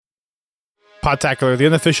Podtacular, the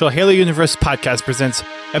unofficial Halo Universe podcast, presents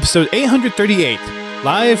episode 838,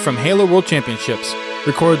 live from Halo World Championships.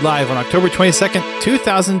 Recorded live on October 22nd,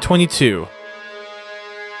 2022.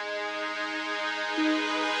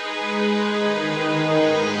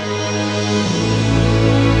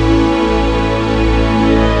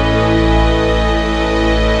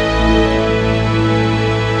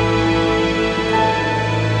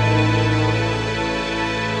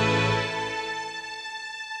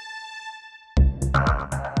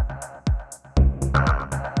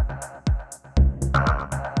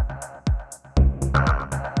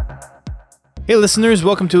 Hey listeners,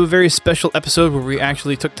 welcome to a very special episode where we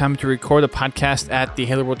actually took time to record a podcast at the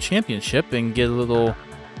Halo World Championship and get a little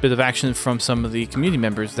bit of action from some of the community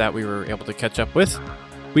members that we were able to catch up with.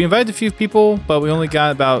 We invited a few people, but we only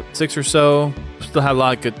got about 6 or so. Still had a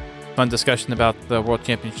lot of good, fun discussion about the World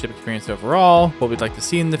Championship experience overall, what we'd like to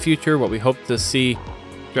see in the future, what we hope to see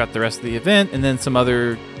throughout the rest of the event, and then some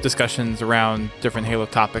other discussions around different Halo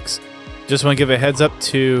topics. Just want to give a heads up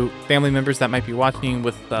to family members that might be watching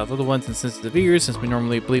with little ones and sensitive ears, since we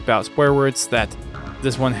normally bleep out swear words, that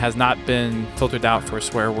this one has not been filtered out for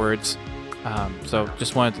swear words. So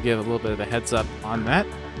just wanted to give a little bit of a heads up on that,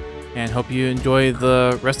 and hope you enjoy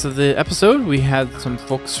the rest of the episode. We had some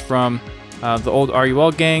folks from the old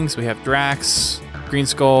RUL gangs. We have Drax, Green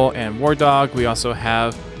Skull, and War Dog. We also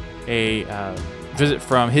have a visit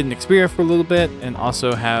from Hidden Xperia for a little bit, and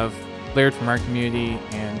also have Laird from our community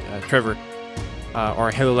and Trevor,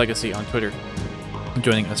 or Halo Legacy on Twitter,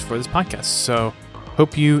 joining us for this podcast. So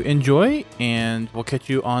hope you enjoy, and we'll catch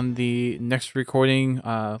you on the next recording,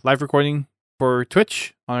 live recording for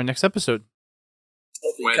Twitch on our next episode.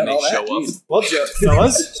 When they show up. Well,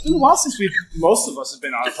 fellas, it's been a while since most of us have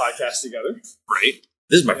been on a podcast together. Right.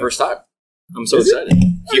 This is my first time. I'm so excited.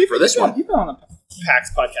 Here for this one. You've been on a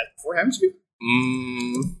PAX podcast before, haven't you?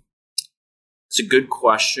 It's a good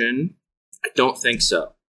question. I don't think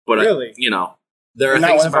so. But really? There are not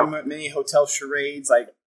things one about of our mini hotel charades, like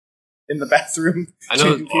in the bathroom. I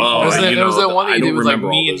know. It was that one that you did with like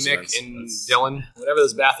me and those Nick events. and Dylan? Whatever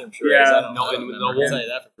those bathroom charades. Yeah. I don't know. I'll We'll tell say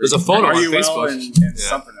that. There's a photo on RUL Facebook. and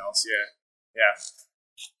something else. Yeah.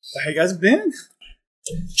 So how you guys been?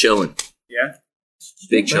 chilling. Yeah.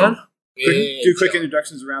 Big chilling. Do quick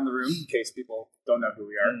introductions around the room in case people don't know who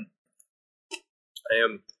we are. I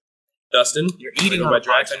am Dustin. You're eating by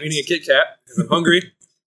Drax. I'm eating a Kit Kat because I'm hungry.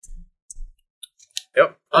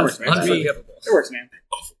 Yep. Unforgivable. It works, man.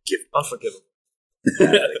 Unforgivable.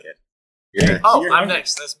 Yeah. Oh, You're I'm hungry.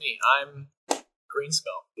 next. That's me. I'm Green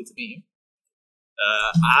Skull. Good to meet you.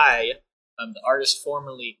 I am the artist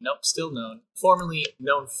formerly known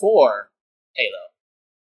for Halo.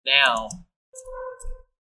 Now,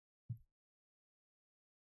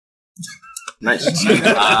 Nice.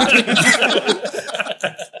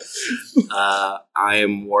 I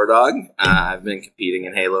am War Dog. I've been competing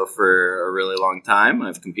in Halo for a really long time.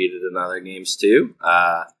 I've competed in other games too.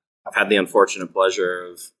 I've had the unfortunate pleasure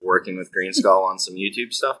of working with Green Skull on some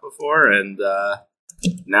YouTube stuff before, and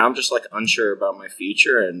now I'm just like unsure about my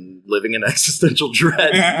future and living in existential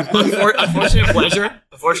dread. unfortunate pleasure.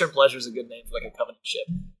 Unfortunate pleasure is a good name for like a Covenant ship.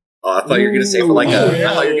 Oh, I thought you were gonna say for like a.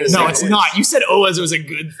 I thought you were gonna say No, it's not. You said as it was a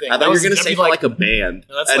good thing. I thought you were gonna say for like a band.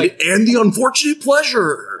 No, that's and, like- and the unfortunate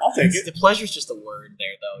pleasure. I'll take it. The pleasure's just a word there,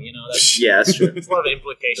 though. That's Yeah, that's true. there's a lot of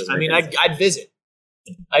implications. Doesn't I mean, make I'd visit.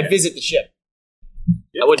 I'd visit the ship.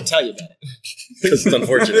 I wouldn't tell you about it Because it's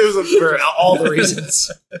unfortunate. for all the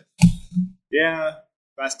reasons. Yeah.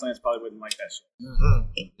 Fast Plans probably wouldn't like that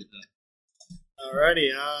shit. Alrighty,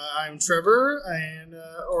 I'm Trevor, and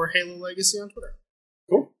or Halo Legacy on Twitter.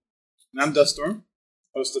 Cool. And I'm Duststorm,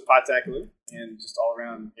 host of Podtacular, and just all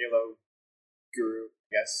around Halo guru,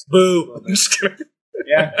 I guess. Boo! I'm just kidding.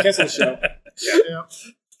 Yeah, cancel the show. Yeah.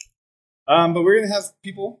 But we're gonna have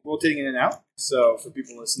people rotating in and out. So for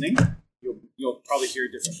people listening, you'll probably hear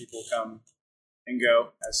different people come and go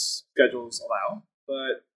as schedules allow.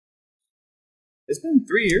 But it's been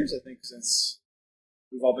 3 years, I think, since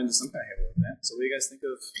we've all been to some kind of Halo event. So what do you guys think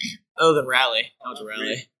of? Other than Rally. I went to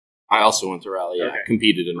Rally. I also went to Rally. Yeah, Okay.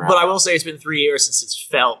 competed in Rally. But I will say it's been 3 years since it's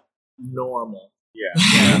felt normal.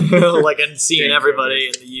 Yeah. Like, and seeing everybody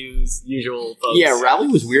and the usual folks. Yeah, Rally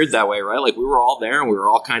was weird that way, right? Like, we were all there and we were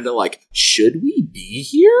all kind of like, should we be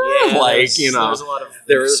here? Yeah, like, there's a lot of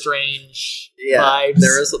there was- strange yeah, vibes.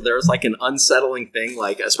 there was like an unsettling thing,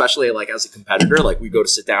 like, especially like as a competitor, like we go to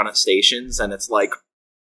sit down at stations and it's like,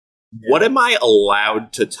 what am I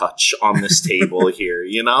allowed to touch on this table here?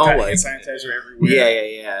 You know, Hand like, sanitizer everywhere.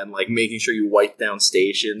 yeah, and like making sure you wipe down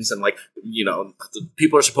stations, and like, you know, the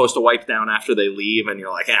people are supposed to wipe down after they leave, and you're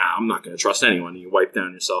like, I'm not going to trust anyone. And you wipe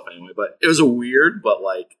down yourself anyway. But it was a weird, but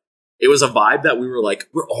like, it was a vibe that we were like,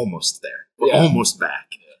 we're almost there. We're almost back.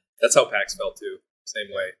 That's how PAX felt too. Same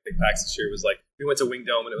way. I think PAX this year was like, we went to Wing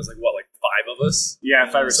Dome and it was like, what, like 5 of us? Yeah,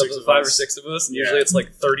 5 or 6 of us. 5 or 6 of us. And Yeah. usually it's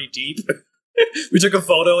like 30 deep. We took a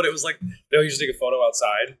photo and it was like, they don't usually take a photo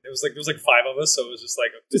outside. It was like 5 of us, so it was just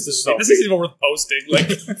like, this isn't even worth posting. Like,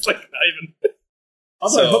 it's like not even.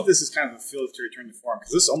 Also, I So- hope this is kind of a feel to return to form,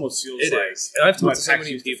 because this almost feels It like... is. And I've what talked to so PAX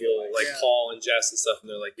many used to people, feel like. like Yeah. Paul and Jess and stuff, and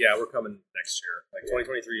they're like, yeah, we're coming next year. Like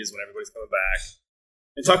 2023 is when everybody's coming back.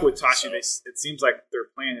 And talking with Tashi, So- it seems like their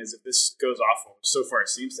plan is if this goes off, which so far it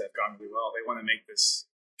seems to have gone really well, they want to make this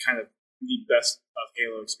kind of the best of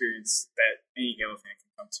Halo experience that any Halo fan can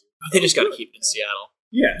come to. They just got to keep it in Seattle.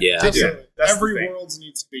 Yeah. Yeah. They do. Absolutely. That's the Every thing. Worlds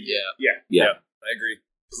needs to be. Yeah. Yeah. I agree.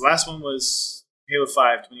 The last one was Halo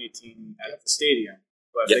 5 2018 at the stadium,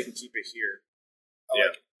 but Yep. they can keep it here.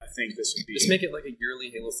 Yeah. I think this would be... Just make it like a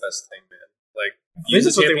yearly Halo Fest thing, man. Like, think use the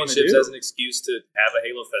that's what they wanna championships do. as an excuse to have a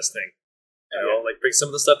Halo Fest thing. You know, like bring some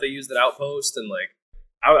of the stuff they used at Outpost and like,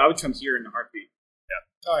 I would come here in a heartbeat.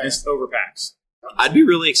 Oh, yeah. It's over PAX. I'd be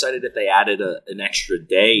really excited if they added an extra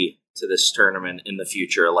day to this tournament in the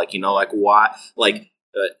future. Like, why? Like,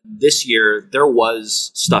 this year, there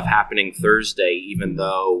was stuff happening Thursday, even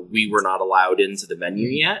though we were not allowed into the venue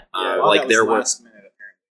yet. Like, there were... last minute, apparently.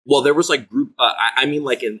 Well, there was like group. I mean,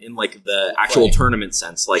 like in like the actual tournament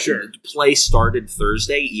sense. Like Sure. play started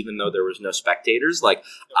Thursday, even though there was no spectators. Like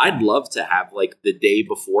I'd love to have like the day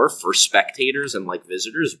before for spectators and like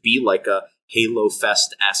visitors be like a Halo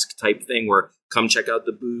Fest esque type thing where come check out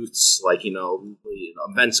the booths, like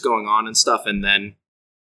events going on and stuff, and then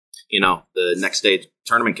the next day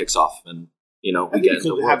tournament kicks off and we I think get it'd be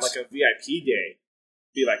cool into to have works. like a VIP day.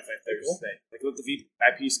 Be like that Thursday. Like let the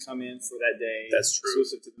VIPs come in for that day. That's true.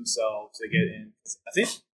 Exclusive to themselves. They get in. I think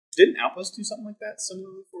didn't Outpost do something like that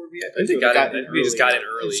similarly for VIP? I think they got in. We just got in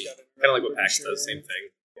early. Just got in Kind of like what early, PAX pretty does, sure. same thing.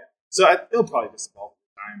 So it'll probably just evolve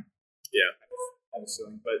with time. Yeah. I have a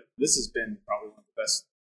feeling, but this has been probably one of the best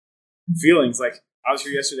feelings. Like I was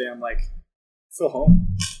here yesterday. I'm like, I feel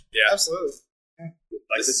home. Yeah. Absolutely.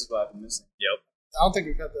 Like this is what I've been missing. Yep. I don't think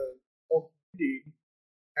we've had the whole community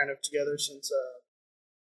kind of together since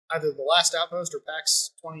either the last Outpost or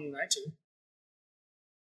PAX 2019.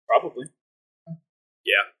 Probably.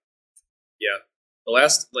 Yeah. The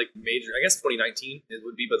last major, I guess 2019 it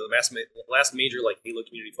would be, but the last major Halo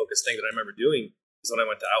community focused thing that I remember doing is when I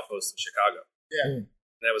went to Outpost in Chicago. Yeah. And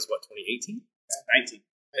that was what 2018. 19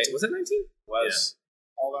 Was it 19? was.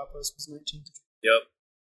 All Outpost was 19. Yep.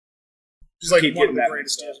 It's like Keep one of getting the that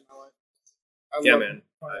greatest mixed years of my life. I Yeah, love man.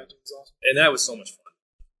 2019 was awesome. And that was so much fun.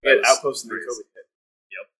 Yeah, That was Outpost and then crazy. COVID hit.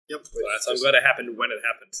 Yep. So I'm glad it happened when it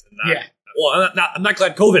happened. And not, Yeah. Well, I'm not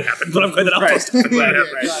glad COVID happened, but I'm glad that Outpost happened. When it Yeah,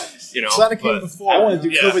 happened. right. You know, Glad it came but- before. I want to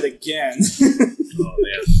do Yeah. COVID again. Oh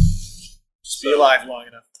man. Just be alive long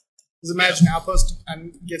enough. Because imagine Outpost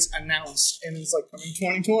gets announced and it's like coming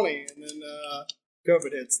 2020, and then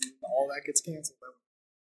COVID hits and all that gets canceled.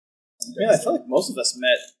 Yeah, I feel like most of us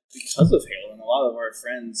met because of Halo, and a lot of our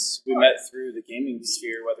friends we met through the gaming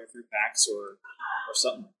sphere, whether through PAX or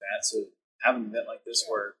something like that. So having an event like this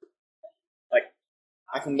where, like,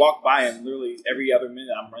 I can walk by and literally every other minute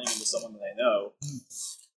I'm running into someone that I know.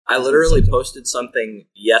 I literally posted something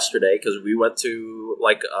yesterday because we went to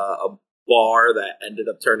like a bar that ended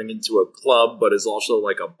up turning into a club, but is also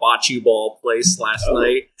like a bocce ball place last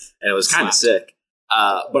night, and it was kind of sick.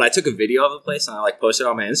 But I took a video of the place and I like posted it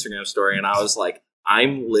on my Instagram story, and I was like,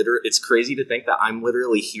 it's crazy to think that I'm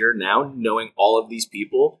literally here now knowing all of these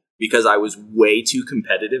people because I was way too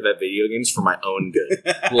competitive at video games for my own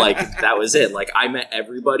good. Like, that was it. Like, I met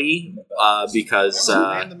everybody because,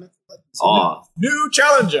 New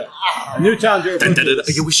challenger. A new challenger.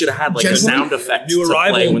 yeah, we should have had like a Gentlemen, sound effect new to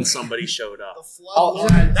play arrival. when somebody showed up. The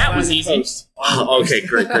flood. That was easy. Okay,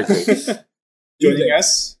 great. Joining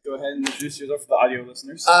us, go ahead and introduce yourself for the audio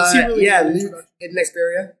listeners. Yeah, Luke, Hidden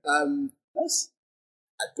Xperia. Nice.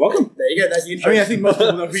 Welcome. There you go, that's the I intro. mean, I think most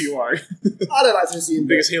people know who you are. I don't like to assume.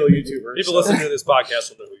 Biggest Halo YouTuber. People listening to this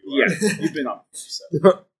podcast will know who you are. Yeah, you've been on.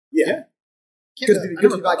 So. Yeah. Good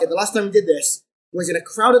to be back here. The last time we did this was in a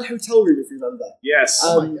crowded hotel room, if you remember. Yes.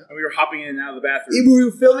 And and we were hopping in and out of the bathroom. we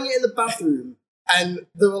were filming it in the bathroom, and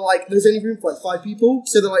there was only room for 5 people,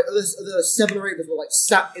 so there were 7 or 8 that were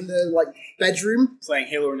sat in the bedroom. Playing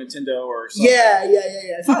Halo or Nintendo or something. Yeah.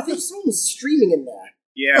 In fact, I think someone was streaming in there.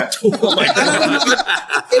 Yeah. Oh my god.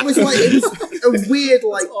 It was a weird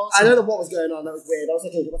awesome. I don't know what was going on. That was weird. I was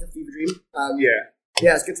like a fever dream. Yeah.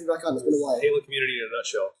 Yeah, it's good to be back on. It's been a while. Halo community in a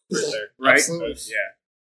nutshell, right there. Right? Absolutely. Yeah.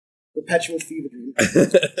 Perpetual fever dream.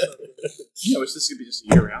 I wish this could be just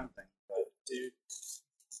a year-round thing. But, dude.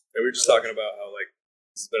 We were just talking about how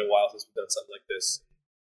it's been a while since we've done something like this.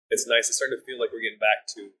 It's nice. It's starting to feel like we're getting back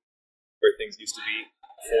to where things used to be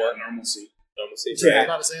before normalcy. normalcy. I was Right?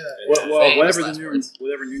 about to say that. Well, Famous whatever last the new words.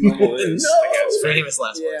 normal is, I guess. It's famous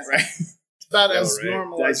last Yeah. words. Right? It's about as right.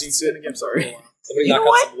 normal Did I as it's jinx it? going to get I'm sorry. for a while. Somebody You knock know on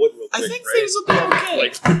what? some wood real quick. I think right? things will be okay.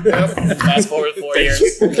 Like, Fast forward 4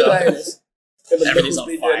 years. Hilarious. Everything's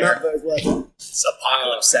on fire. Fire. It's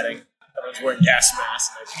apocalypse setting. Everyone's wearing gas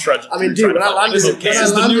masks and they're trudging. I mean, through dude, when I trying to landed, find when this I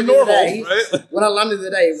is the landed new the normal, day, right? when I landed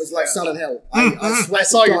the day, it was like Silent Hill. I swear I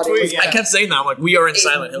saw to your God, tweet, it was yeah. I kept saying that. I'm like, we are in it's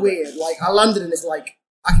Silent Hill. weird. Like I landed and it's like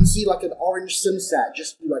I can see like an orange sunset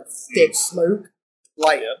just through like thick smoke.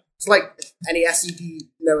 Like Yeah. it's like any SCP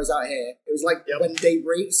knowers out here. It was like when day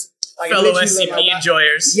breaks. Like, it Fellow literally looked SCP like that.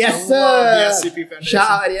 enjoyers. Yes, I love sir. the SCP Foundation. Shout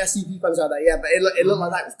out any SCP fans out there. Yeah, but it looked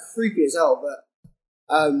like that. It was creepy as hell. But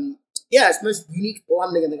yeah, it's the most unique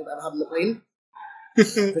landing I think I've ever had on the plane.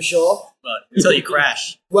 For sure. But until you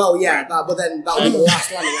crash. Well, yeah, but then that was the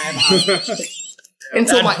last landing I ever had.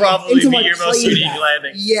 That'd probably until be my your most plane unique death.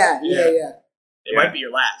 landing. Yeah. It might be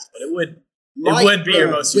your last, but it would Might be your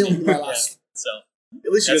most will be unique. my Yeah. last. So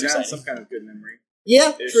At least you That's go down exciting. some kind of good memory.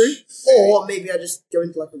 Yeah, Ish. true. Or maybe I just go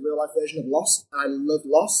into like a real life version of Lost. I love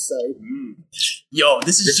Lost, so yo,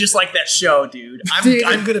 this is just like that show, dude. Dude.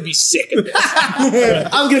 I'm gonna be sick of this.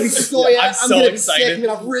 I'm gonna be Sawyer. I'm I'm, so gonna be excited. sick. I'm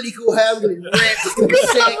gonna have really cool hair. I'm gonna be ripped. It's gonna be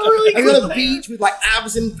sick. I'm gonna beach with like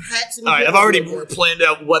abs and pecs. And All right, shit. I've already planned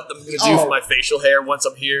out what I'm gonna do Oh. for my facial hair once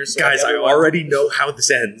I'm here. So guys, I everyone- already know how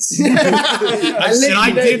this ends. and literally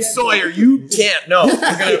I know did the Sawyer. You can't. No, we're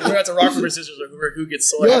gonna have to rock paper scissors or who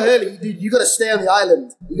gets You're Sawyer. early, dude. You gotta stay on the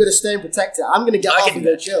island. You gotta stay and protect it. I'm gonna get I off can and do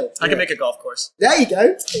go that. chill. I can make a golf course. There you go.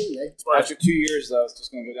 There you go. After 2 years, though, it's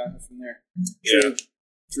just going to go downhill from there. Yeah.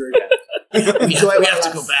 True. We Enjoy have, it to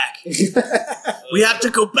while go it back. lasts. We have to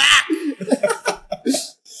go back.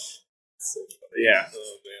 Yeah.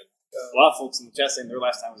 Oh, man. A lot of folks in the chat saying their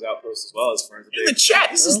last time was Outpost as well as far as In the they. chat,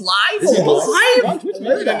 this is live. This is live. On Twitch, I man.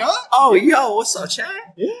 know that. Oh, yo, what's up, chat?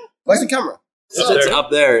 Where's the camera? It's up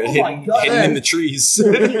there, Oh my hidden, God. hidden in the trees.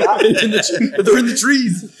 Yeah. They're in the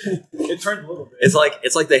trees. It turned a little bit.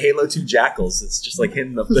 It's like the Halo 2 jackals. It's just like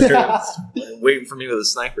hidden up there, waiting for me with a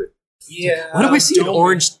sniper. Yeah. Why do I see an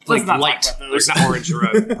orange like not talk light? about Like those. not orange or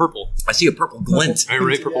purple. I see a purple glint. I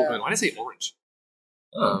right, purple. Yeah. Why did I say orange?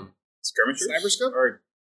 Skirmishers? Sniper scope? Or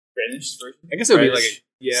Brandish's version? I guess it would be like a,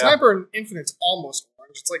 yeah, Sniper and Infinite's almost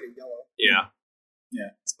orange. It's like a yellow. yeah, Yeah.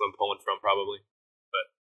 That's what I'm pulling from probably.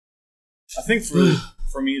 I think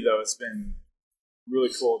for me, though, it's been really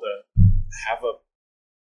cool to have a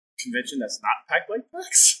convention that's not packed like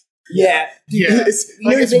PAX. Yeah. Dude, Yeah. It's, You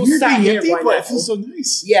know, it's being weird sat being here empty, right but now. it feels so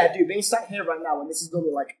nice. Yeah, dude, being sat here right now when this is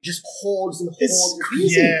normally like just hordes and hordes It's of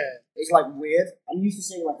crazy. people. Yeah. It's like weird. I'm used to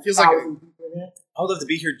seeing like Feels like a- 1,000 people in here. I would love to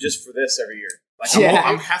be here just for this every year. Like, Yeah.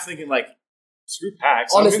 I'm half thinking, like, screw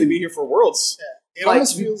PAX. I'm Honestly. going to be here for Worlds. It Like-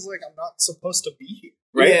 almost feels like I'm not supposed to be here.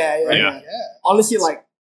 Right? Yeah, yeah, Right. yeah. Yeah. Honestly, like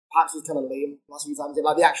PAX was kind of lame last few times.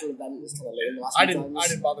 Like the actual event was kind of lame the last I few didn't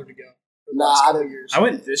times. bother to go. For the Nah, last I couple don't- years. I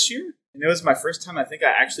went this year, and it was my first time I think I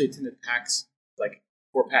actually attended PAX, like,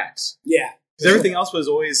 for PAX. Yeah. Because everything else was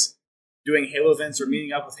always doing Halo events or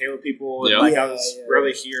meeting up with Halo people, and Yeah. like Yeah, I was yeah.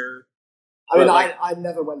 rarely here. I mean, But, like- I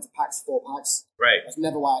never went to PAX for PAX. Right. That's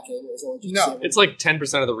never why I came. It was always just No. to see everyone. It's like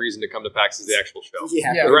 10% of the reason to come to PAX is the actual show.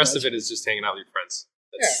 Yeah. Yeah. The rest of it is just hanging out with your friends.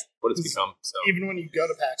 That's what it's It's- become. So Even when you go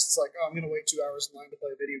to PAX, it's like, oh, I'm going to wait 2 hours in line to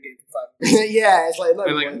play a video game for 5 minutes. Yeah, it's like, no,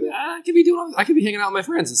 I'm like, I could be hanging out with my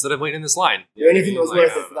friends instead of waiting in this line. the only thing that was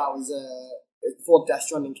Like, worth it for that was before Death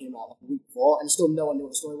Stranding came out, like a week before, and still no one knew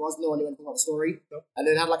what the story was. No one knew anything about the story. Nope. And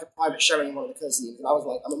then had like a private showing of one of the cutscenes, and I was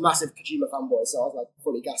like, I'm a massive Kojima fanboy, so I was like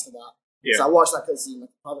fully gassed for that. Yeah. So I watched that cutscene, like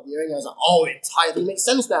a private viewing, and I was like, oh, it entirely makes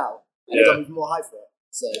sense now. And it got me even more hype for it.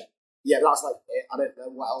 So yeah, that's like it. I don't know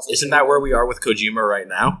what else. Isn't that where we are with Kojima right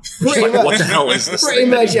now? Pretty Like, much. what the hell is this Pretty thing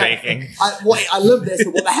that much, he's yeah. making? I love this,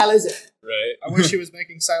 but what the hell is it? right? I wish he was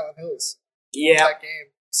making Silent Hills. Yeah. That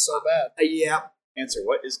game. It's so bad. Yeah. Answer,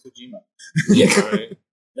 what is Kojima? Right.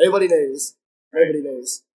 Nobody knows. Nobody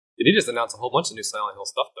knows. Did he just announce a whole bunch of new Silent Hill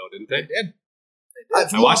stuff though? Didn't they? It did.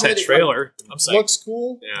 I've I watched heard that it, trailer. I'm It psyched. looks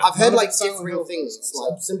cool. Yeah. I've heard None of like the Silent different Hill things. things,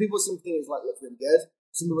 Like some people seem to think it's like look really good.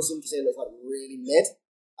 Some people seem to say it looks like really mid.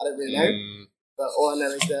 I don't really know. Mm, But all I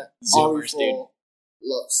know is that Zoomers, RE4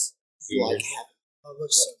 looks like Zoomers. heaven. It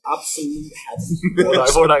looks so Absolute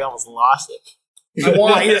heaven. Vordag almost lost it. I Why?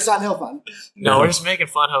 want You're a Silent Hill fan? No, we're just making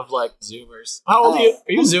fun of like Zoomers. How old are you?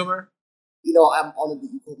 Are you a Zoomer? You know, I'm honored that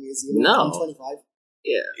you called me a Zoomer. No. I'm 25.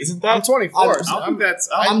 Isn't I'm that? 24, I'm- so I don't think that's.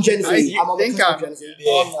 I'm Gen Z. I I'm on the think cusp of I'm Gen Z.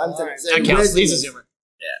 on the I'm line. Gen Z. That counts. We're He's a Zoomers. Zoomer.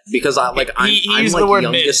 Because I'm He I'm used like the word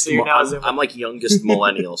mid, youngest. so you're now a Zoomer. I'm like youngest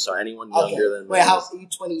millennial. So anyone Okay. younger than me Wait, how is- are you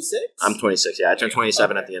 26? I'm 26. Yeah, I turned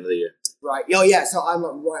 27 at the end of the year. Right. Oh yeah. So I'm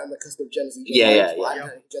like right on the cusp of Gen Z. Yeah. I'm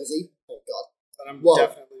Gen Z. Oh god. But I'm Well,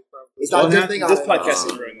 definitely probably. Is that a good thing? This I don't know.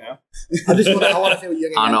 podcast is ruined now. I want to feel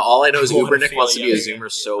young I don't again. know. All I know is I wanna Ubernick feel wants to be a young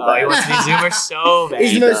Zoomer so He bad. wants to be Zoomer so bad.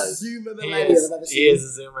 He's He the does. most Zoomer He millennial is. I've ever He seen.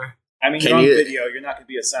 is a Zoomer. I mean, Can you're on you- video. You're not going to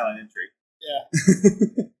be a silent entry.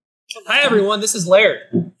 Hi everyone, this is Laird.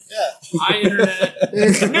 Hi, internet.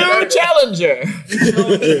 New challenger.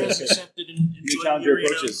 Accepted and New enjoying challenger the arena.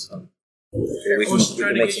 approaches. We I was can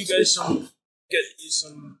trying to make get you some guys space.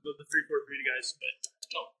 some of the 343 guys, but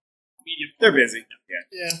medium. They're busy.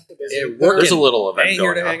 Yeah. There's a little They event ain't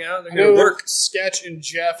here going to on. hang out. They're I here to know work. Sketch and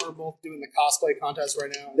Jeff are both doing the cosplay contest right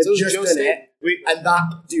now. They've So is just Joe done State. it. And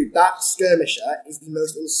that skirmisher is the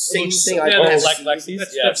most insane looks thing so- I've Oh, ever like seen.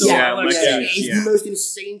 Lexi's? That's Yeah. Yeah, Alex. Lexi. It's Yeah. the most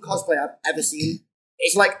insane cosplay I've ever seen.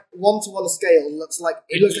 It's like 1-to-1 scale. It looks like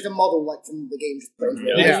a model like from the game. Just put into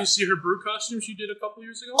it. Did you see her brew costume she did a couple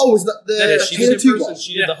years ago? Oh, is that the Yeah, she Halo did 2 one?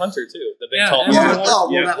 She did the hunter too. The big Yeah, tall. yeah. one. Oh,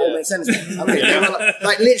 well, Yeah. that all makes sense. Then. Okay, yeah, well,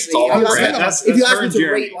 like literally, all if you about ask, brand. That's if you her ask me and to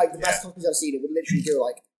Jeremy. rate like the best cosplays I've seen, it would literally go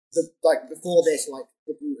like before this, like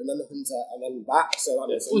the brute, and then the hunter, and then back. So that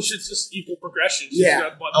makes Well, sense. it's just equal progression. She's Yeah.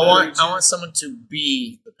 got one I want better someone to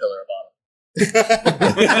be the pillar of bottom.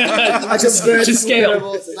 I just Just scale.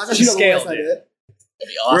 That's actually not the Scale, worst idea.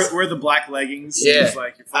 That'd be awesome. Wear the black leggings. Yeah. It's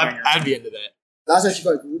like you're flying your- I'd be into that. That's actually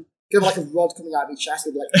quite cool. Could have like a rod coming out of each chest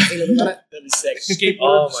with like Halo on it. That'd be sick. Skateboard.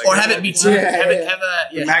 Oh my Or God. have it be two. Yeah, have it yeah. have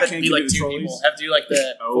a The Mac have it can't be give like you the two trolleys. people. Have to do like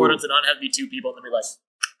the Oh. forward to none. Have to be two people, and then be like,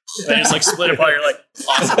 and just like split apart. You're like,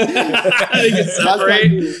 awesome. They can That's separate. quite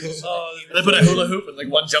cool. Oh, they put a hula hoop and like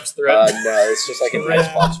one jumps through it. No, it's just like an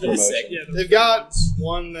Xbox That'd be sick. promotion. Yeah, They've got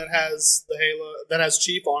one that has the Halo that has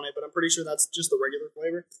Chief on it, but I'm pretty sure that's just the regular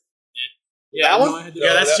flavor. yeah, That no, one? I had to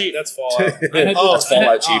Yeah, that's cheap. That's Fallout. I had to- That's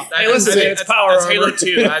Fallout Chief. That- Hey, listen, that's- it's Power That's Halo Armor.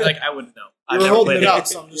 2. I wouldn't know. You I've were never holding played it it. up,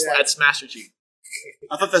 so I'm just like, That's Master Chief.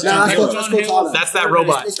 I thought that's No, John that's Halo. called Cortana. That's that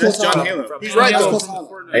robot. It's That's John Cortana. Halo. From He's right, Halo. though. That's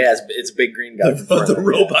Cortana. Yeah, it's big green guy. from the Fortnite.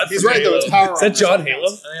 robot. He's right though. It's Power Is that John Halo? I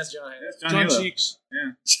think that's John Halo. That's John John Halo. Cheeks.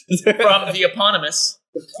 From the eponymous.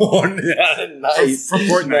 Oh, nice. From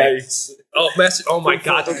Fortnite. Nice. Oh, message. Oh my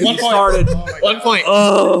God! Don't get One me point. started. Oh my 1 God. point.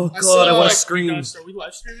 Oh I saw, God! I want like, to scream. Are we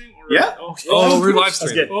live streaming? Or? Yeah. Okay. Oh, we're live That's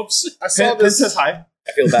streaming. good. Oops. I saw Pin this. says hi.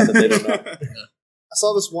 I feel bad that they don't know. I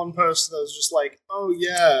saw this one post that was just like, "Oh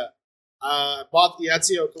yeah, I bought the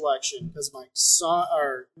Ezio collection because my son,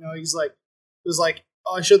 or he's like, it was like,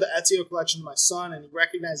 oh, I showed the Ezio collection to my son, and he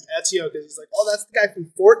recognized Ezio because he's like, oh, that's the guy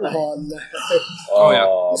from Fortnite." Oh, no. Oh, yeah.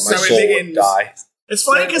 Oh, my So it soul would begins. die. It's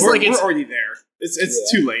funny because We're, like it's we're already there.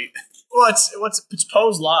 It's too late. well, it's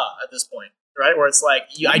Poe's law at this point, right? Where it's like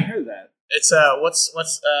I heard that.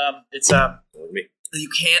 it's you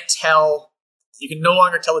can't tell. You can no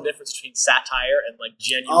longer tell the difference between satire and like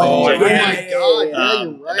genuine. Oh, Oh genuine my God! Yeah, you're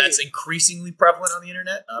And right. that's increasingly prevalent on the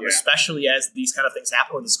internet, Yeah. especially as these kind of things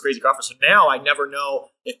happen with this crazy offer. So now I never know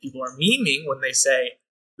if people are memeing when they say,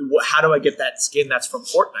 "How do I get that skin that's from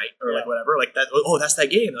Fortnite or like whatever?" Like that. Oh, that's that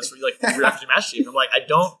game. That's for like Reference Master Chief. I'm like, I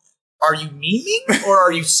don't. Are you memeing or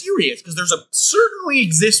are you serious? Because there's a certainly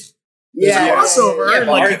exists. There's Yeah, a crossover, yeah, and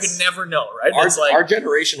but like you our- can never know, right? Our, It's like our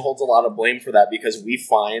generation holds a lot of blame for that because we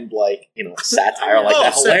find satire like Oh,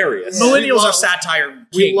 that so- hilarious. Yeah. millennials We love- are satire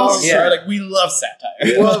we kings. love- Yeah. Like we love satire.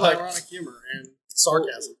 We love ironic humor and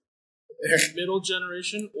sarcasm. Middle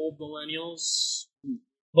generation, old millennials.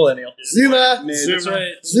 Millennial. Zuma! That's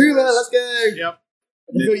right. Zuma, let's go! Yep.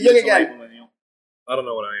 I feel young again. Millennial. I don't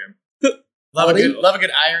know what I am. Love a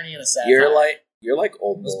good irony and a satire. You're like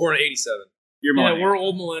old. I was born in '87. You're Yeah, millennial. we're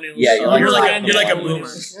old millennials. Yeah, Oh, you're like Again, you're like a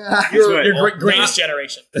millennials. boomer. Yeah. You're greatest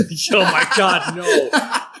generation. Oh my God!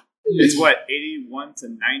 No. It's what, 81 to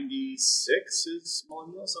 96 is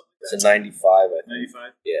millennial, something like It's that? a 95, I think.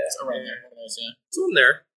 95. Yeah. Around there, one of those, yeah. It's on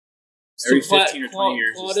there. Every So 15 or 20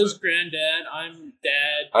 years. Claude is granddad. I'm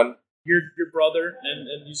dad. I'm- your brother,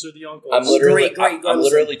 and these are the uncles. I'm literally Great I'm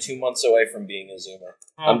literally 2 months away from being a Zoomer.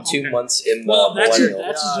 Oh, I'm 2 okay. months in the Well, that's millennial.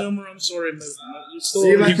 a Zoomer. I'm sorry, but you're still.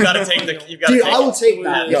 Zoomer. You've got to take the. You've got to Dude, take I will it. take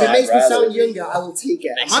that. No, If it I'd makes me rather- sound younger, I will take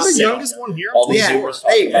it. Makes I'm you the sick. youngest one here. All the Yeah. Zoomers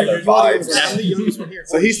talk Hey, about their you're the vibes. youngest. I'm the youngest one here.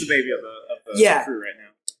 So he's the baby of the Yeah. crew right now.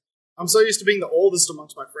 I'm so used to being the oldest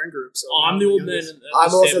amongst my friend group. So Oh, I'm the old man. youngest.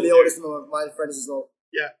 I'm also the oldest of my friends as well.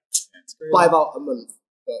 It's crazy. By about a month,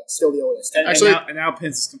 but still the oldest. And, Actually- and now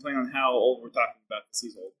Pence is complaining on how old we're talking about because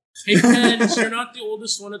he's old. Hey, Pence, you're not the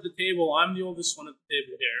oldest one at the table. I'm the oldest one at the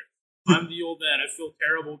table here. I'm the old man. I feel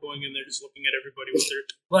terrible going in there just looking at everybody with their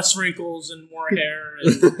less wrinkles and more hair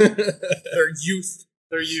and their youth.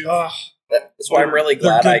 Their youth. That's why I'm really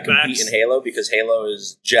glad They're I good compete backs. in Halo because Halo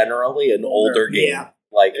is generally an older game. Yeah.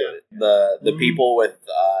 Like the people with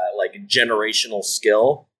like generational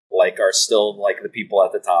skill, like are still like the people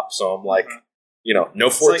at the top. So I'm like, no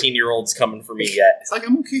 14-year-olds coming for me yet. It's like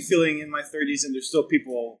I'm okay feeling in my 30s and there's still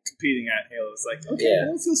people competing at Halo. It's like, okay, I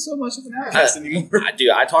don't feel so much of an outcast anymore.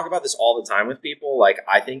 I talk about this all the time with people. Like,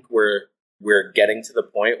 I think we're getting to the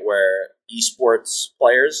point where esports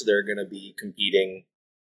players, they're going to be competing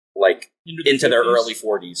like into their early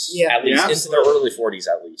 40s. Yeah. At least into their early 40s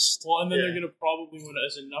at least. Well, and then they're going to probably, when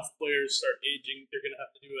as enough players start aging, they're going to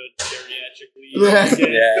have to do a geriatric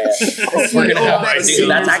leave. Yeah. We're gonna have,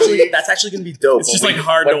 dude, that's actually going to be dope. It's just like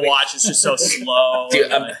hard to watch. It's just so slow.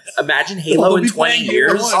 Dude, imagine Halo in 20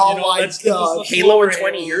 years. Oh my god! Halo in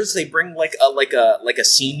 20 years, they bring like a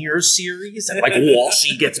seniors series, and like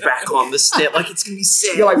Walshy gets back on the stick. Like, it's gonna be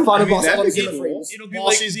sick. You're like final boss that'd on be Game of cool. Thrones. It'll be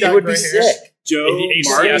Walshy's like got It would be gray hairs. sick. Joe, The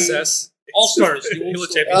Marty. ACSS. All-Stars, the Halo old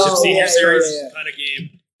Championship Oh, Senior yeah, Series. yeah. kind of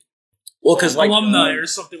game. Well, because like Alumni or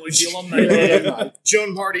something like the alumni. Joe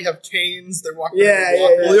and Marty have canes. They're walking. Yeah, around the yeah,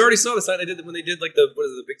 block. yeah. Well, we already saw this when they did like the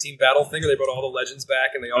big team battle thing, where they brought all the legends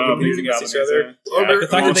back and they all competed against each other. The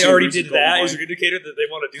fact that they already did that is an indicator that they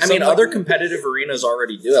want to do I something. mean, other competitive arenas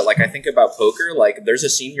already do it. Like, I think about poker. Like, there's a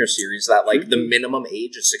senior series that like the minimum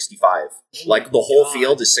age is 65. Like, the whole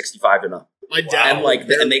field is 65 and up. My dad. And like,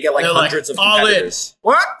 and they get like They're like, hundreds of all in. competitors.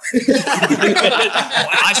 What?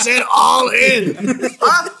 I said all in.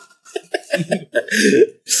 Huh?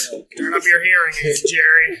 Turn up your hearing aids,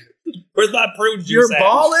 Jerry. Where's my prune juice You're at?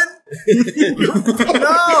 balling?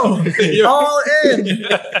 No, all in.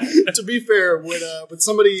 To be fair, would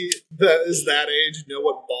somebody that is that age know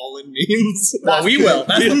what ballin' means? Well, we will.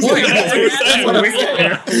 That's the point. When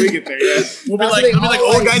we get there, yeah. We'll be That's like, the thing, we'll be like all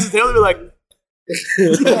old like- guys at Taylor. We'll be like,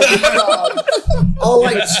 all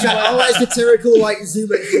like satirical like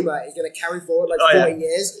Zuma humor is going to carry forward like Oh, 40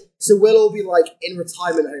 years. So we'll all be like in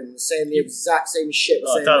retirement homes saying the exact same shit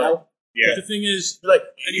we're saying totally. now. Yeah. But the thing is, be like,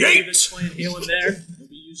 anybody that's playing Halo in there will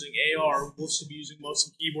be using AR. We'll still be using mouse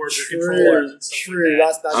and keyboards or True, controllers and stuff true.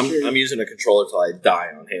 like that. That's true. I'm using a controller till I die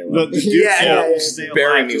on Halo. The dude Yeah, yeah. stay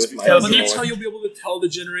Bury alive me just with my because- But controller. that's how you'll be able to tell the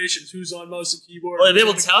generations who's on mouse and keyboard. well, they'll be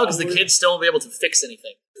able to tell because the kids still won't be able to fix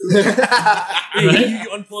anything. You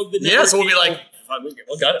unplug the network. Yeah, so we'll be cable. like, fuck,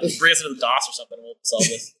 we'll got it. Bring us into the DOS or something and we'll solve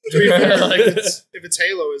this. To be fair, Like, if it's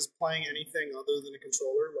Halo, is playing anything other than a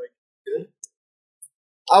controller like good?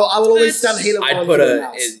 I will always stand Halo. I'd on put for the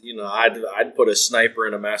mouse. I'd put a sniper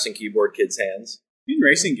in a mouse and keyboard kid's hands. In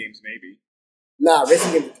racing games, maybe. Nah,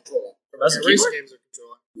 racing games with controller. mouse and Racing keyboard? games are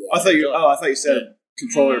controller. I thought you said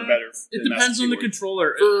controller better. It than mouse depends and on the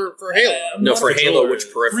keyboard. controller. For Halo. I'm No, not for a Halo, controller. which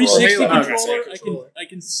peripheral? 360 Halo, okay, controller, controller. I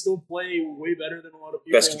can still play way better than a lot of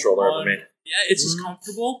people. Best controller ever on- made. Yeah, it's just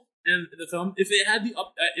comfortable, and the thumb. If it had the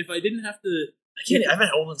up, if I didn't have to, I can't. I haven't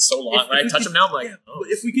held one so long. If When I we touch could- them now, I'm like, yeah, oh. but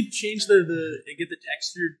if we could change the get the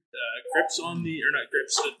textured grips on the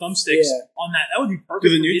thumbsticks Yeah. on that would be perfect. Do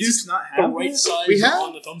the for me. new It's Dukes not the have right that? size We have?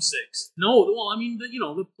 on the thumbsticks? No, well, I mean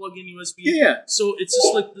the plug-in USB. Yeah. So it's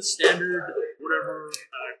just like the standard whatever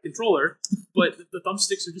controller, but the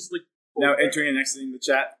thumbsticks are just like Now entering and exiting the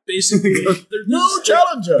chat. basically they're No just,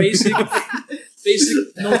 challenger. Basic,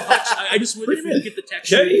 no touch. I just would if we could get the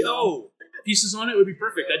texture pieces on it would be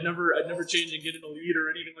perfect. I'd never change and get in a lead or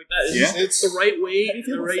anything like that. It's Yeah. just It's the right weight,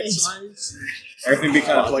 Anything the with right face. size. Everything be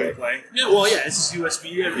kind of plug and play. Yeah, well, yeah, it's just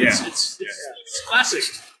USB. I mean, Yeah. it's classic.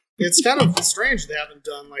 it's kind of strange they haven't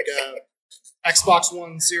done like a Xbox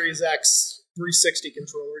One Series X 360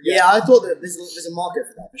 controller yet. Yeah, I thought that there's a market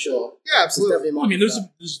for that for sure. Yeah, There's absolutely. definitely a I market mean, for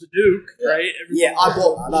there's that. the Duke, right? Yeah, I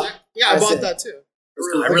bought that. Yeah, I That's bought it. that too.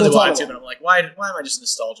 I really wanted to, but I'm like, why am I just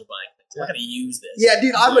nostalgia buying things? I'm not going to use this. Yeah,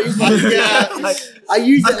 dude, I'm not using it. Yeah. Like, I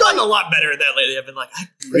use I've it. gotten a Like, lot better at that lately. I've been like, I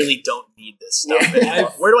really don't need this stuff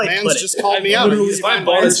anymore. Where do I Man's put it? just called me out. literally- He's If I fine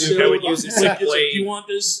bought by this Duke, I would use it It's like, to do play. you want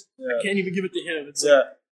this? Yeah. I can't even give it to him. It's Yeah.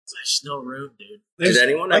 There's no room, dude. Did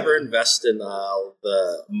anyone ever invest in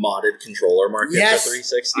the modded controller market Yes. for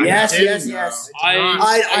 360? yes, didn't yes, know. yes. I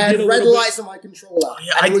I had did a red little bit- lights on my controller.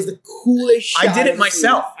 Yeah, and I it was the coolest shit. I did I've it ever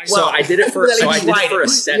myself. seen. So I did it for Well, like,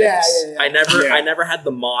 aesthetics. Yeah, yeah, yeah. I never had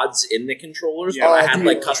the mods in the controllers, Yeah. but I Oh, had dude.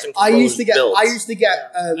 like custom I controllers used to get built. I used to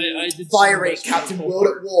get I did fire some rate of Captain those World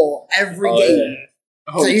at War every Oh, game.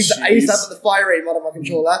 Oh, So I used to have jeez. the fire rate mod on my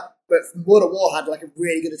controller, but World at War had like a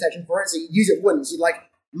really good detection for it. So you use it once, you'd like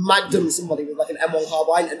magnum somebody with like an M1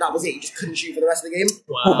 carbine, and that was it. You just couldn't shoot for the rest of the game.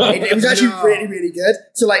 Wow. It was actually No. really, really good.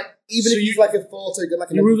 So like even So if you you- like a photo good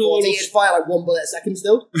like an you were the M40, little- it'd fire like 1 bullet a second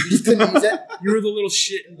still. You just couldn't use it. You were the little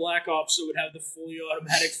shit in Black Ops that would have the fully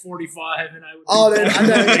automatic 45, and I would. Oh no, I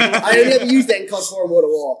know. I only ever used it in COD 4 and World at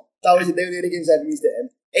War. They were the only games I ever used it in.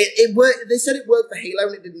 It worked. They said it worked for Halo,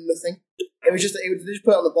 and it did nothing. It was just they just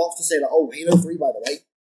put it on the box to say like, oh, Halo 3 by the way.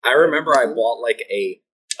 I remember I bought like a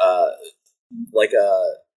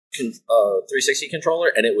 360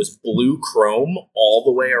 controller, and it was blue chrome all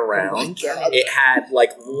the way around. It had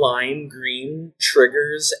like lime green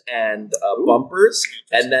triggers and bumpers,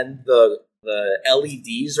 and then the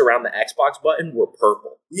LEDs around the Xbox button were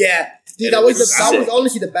purple. Yeah, dude, that was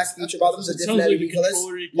honestly the best feature about them. The different LED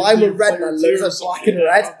colors. Mine were red, and I loved it. Black and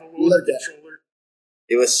red. Loved it.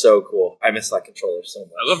 It was so cool. I miss that controller so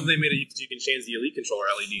much. I love that they made it. You can change the Elite controller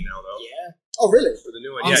LED now, though. Yeah. Oh, really? For the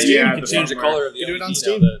new one, On yeah, Steam, you can change the color of the You do it LED on now,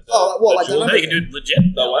 Steam? What, like No, you can do it legit.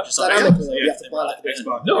 The what? Just on Dynamically, Xbox. you have to buy like a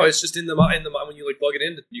Xbox. No, it's just in the when you like plug it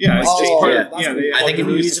in. You Yeah, can it's just part Oh, of yeah, I think if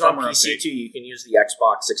you use it on firmware PC update. too, you can use the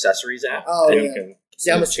Xbox accessories app. Oh, and yeah. you can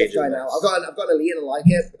See, I'm a change Swift guy it. now. I've got an Elite and I like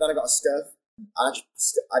it, but then I got a Scuf. I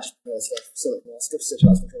just prefer Scuf so much more. Scuf's such a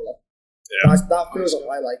nice controller. Yeah. That feels like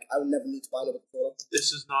why I would never need to buy another controller.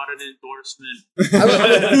 This is not an endorsement.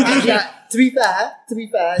 To be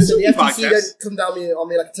fair, so the FTC Podcast. didn't come down on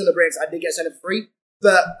me like a ton of bricks. I did get sent it free,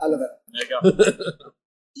 but I love it. There you go.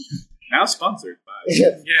 Now sponsored by.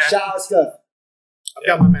 Yeah. Shout out Scuf. I've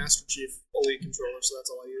got my Master Chief Elite controller, so that's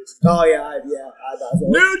all I use. Oh yeah, I have that as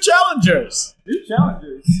well. New challengers. New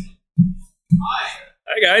challengers.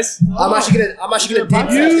 Hi guys. I'm actually gonna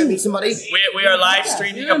get me somebody. We are live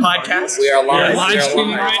streaming a podcast. We are live. live We are streaming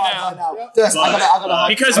live. right now. Just, I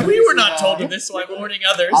gotta Because we were not told of this, so I'm warning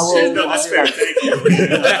others. I will- No, that's fair. Thank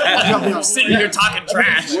you. I'm sitting here talking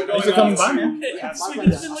trash. Thanks for coming by, man. Yeah,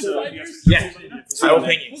 I will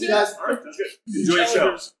ping you. See you guys. Enjoy the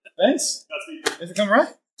show. Thanks. Thanks for coming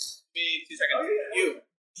by.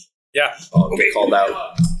 Yeah. Oh, get called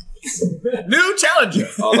out. New challenger.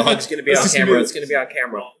 Oh, the hug's gonna be on camera. It's gonna be on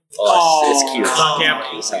camera. Oh, it's cute. It's on camera.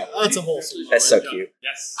 That's a wholesome. That's so cute.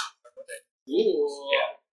 Yes.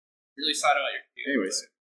 Really sad about your Anyways.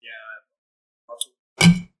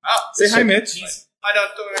 Oh, Say hi, Mitch. hi,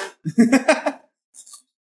 Doctor.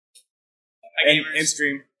 And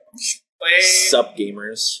stream. Sup,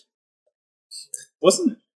 gamers.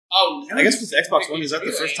 Wasn't Oh, I guess with the Xbox One, is that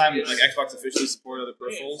the first time like Xbox officially supported other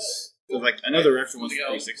peripherals? 'Cause, like I know the extra ones for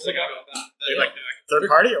 360. Like third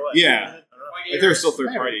party or what? Yeah. Like they're still third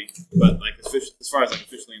party, but like as far as like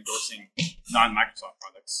officially endorsing non-Microsoft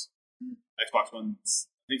products, Xbox One.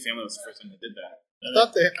 I think Family was the first one that did that.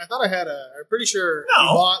 I thought I had I'm pretty sure No. I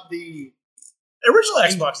bought the. Original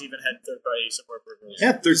Xbox even had third party support for it.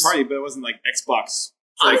 Yeah, third party, but it wasn't like Xbox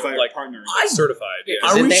certified like- partner. Certified. Yeah.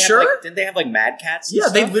 Are we sure? Didn't they have like Mad Cats? and Yeah,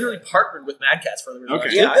 they stuff? literally partnered with Mad Cats for the original Okay.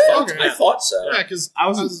 Xbox. Yeah, Okay. I thought so. Yeah, because I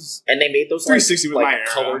was And they made those like, 360 was my like era.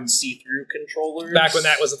 colored see-through controllers. Back when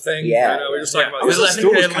that was a thing. Yeah. I know, we were just talking about I this. think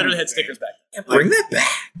still they was kind literally of had a stickers back. Bring that back.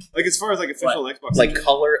 like as far as like official Xbox, Like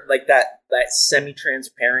color, like that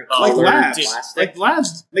semi-transparent Oh, like colored labs, plastic. like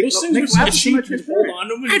labs. Make, Those things make are so labs cheap. You semi-transparent. hold on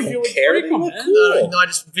to them I and you don't feel like care. break They them, look man. cool. No, I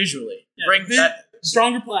just visually Yeah. bring that.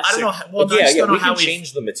 Stronger I plastic. don't know. Well, I yeah, just yeah, don't know we how can we.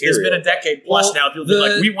 change the It's material. been a decade plus Well, now. People be the-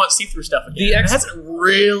 like, we want see-through stuff again. the It X- hasn't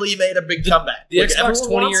really made a big comeback. The Like, Xbox everyone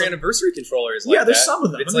 20 wants year them. anniversary controller is like Yeah, there's that. some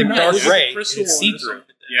of them. It's I mean, like yeah, dark it's gray crystal and it's one or see-through.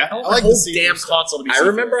 something. Yeah. I I like like the the whole see-through damn stuff. console to be I see-through.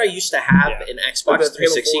 remember I used to have an Xbox Halo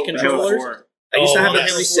 360 4. controller. I used to have Oh, a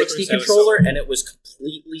Halo 360 4 controller, and it was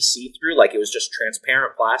completely see-through, like it was just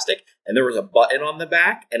transparent plastic, and there was a button on the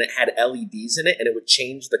back, and it had LEDs in it, and it would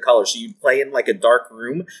change the color. So you'd play in like a dark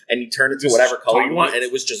room, and you turn it to Just whatever color you toggle want, it. and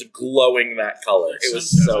it was just glowing that color. It was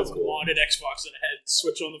Sometimes so I cool. wanted Xbox that had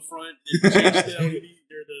switch on the front and change the LED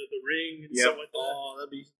or the ring and Yep. stuff like that. Oh, that'd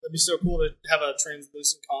be so cool to have a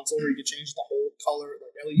translucent console where you could change the whole color,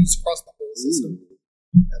 like LEDs across the whole system.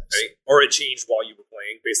 Right? Or it changed while you were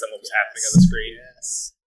playing based on what was happening on the screen.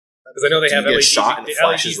 Yes. Because I know they Do have you get LEDs. shot and The it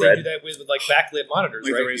flashes LEDs they red? do that with like backlit monitors,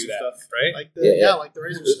 Like the right? Razer Do that, stuff. right? Like the Yeah. like the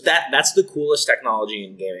Razer. That's the coolest technology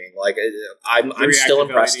in gaming. Like I'm The still reactive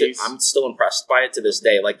impressed. LEDs. I'm still impressed by it to this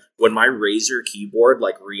day. Like when my Razer keyboard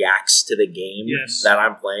like reacts to the game Yes. that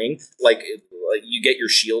I'm playing, like you get your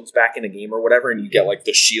shields back in a game or whatever, and you get like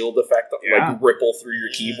the shield effect, Yeah. like ripple through your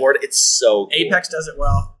keyboard. It's so cool. Apex does it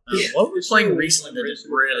well. What we were playing recently did a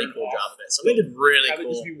really cool job of it. So they did really Have it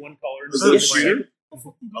cool. just be one color. Was instead it a of shooter?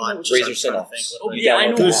 Razor Synapse. Oh, yeah, I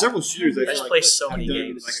know. There's several shooters. I I just feel play like so have many done,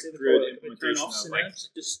 games. like a Turn good off implementation of like Synapse,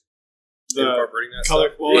 just the Incorporating that color.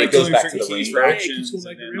 stuff. Well, Yeah, like it goes killing back to certain the keys range. for Yeah, it actions, keeps going and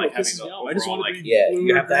back to then the like real. having Pisses the me off. I just overall wanna like be- Yeah,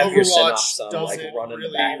 you have to have your Overwatch Synapse on, does like it run in the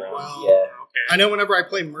really background. well. Yeah. I know whenever I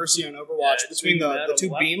play Mercy on Overwatch, between the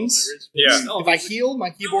two beams, Yeah. if I heal, my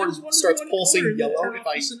keyboard starts pulsing yellow. If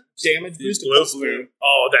I damage boost, it pulls blue.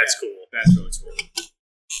 Oh, that's cool. That's really cool.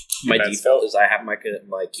 My That's default is I have my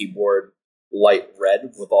keyboard light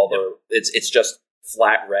red with all the it's just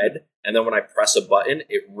flat red, and then when I press a button,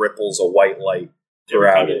 it ripples a white light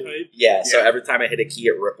throughout it. Type. Yeah, so Yeah. every time I hit a key,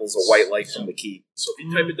 it ripples a white light from the key. So if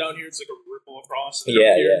you type it down here, it's like a ripple across.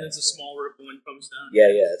 Yeah, here, yeah. And it's a small ripple and comes down. Yeah,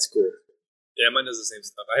 it's cool. Yeah, mine does the same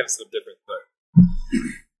stuff. I have something different, but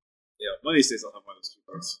One of these days I'll have one of those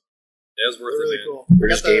keyboards. yeah, it was worth Really it, man. cool. We're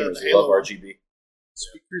I just got the gamers. We Halo love one. RGB.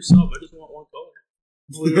 Speak for yourself. I just want one color.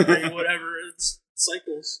 Blue, green, whatever. It's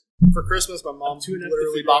cycles. For Christmas, my mom Two and a half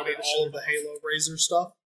literally to bought me figure out all of how the to Halo Razor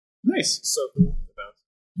stuff. Nice. So cool.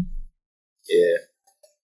 Yeah.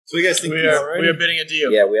 So you guys think? We are bidding adieu.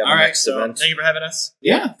 Yeah, we have All a right, next so event. Thank you for having us.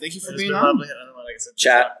 Yeah. Thank you for It's being been on. lovely. I don't know, like I said,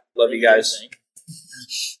 Chat. Love you guys.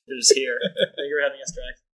 You're just here. Thank you for having us,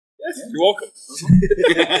 Drax. You're welcome.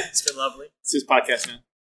 It's been lovely. It's his podcast, man.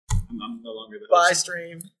 I'm no longer the Bye, host.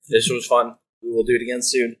 stream. This was fun. We will do it again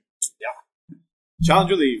soon.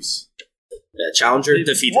 Challenger leaves. Challenger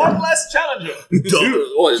defeated. One less challenger.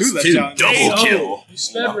 Double. Two left challengers. kill. You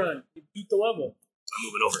sped run. You beat the level. I'm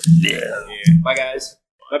moving over. Yeah. Bye, guys.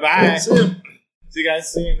 Bye bye. See ya. See you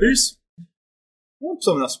guys. Peace. Well,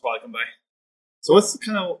 someone else will probably come by. So, what's the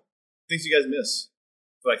kind of things you guys miss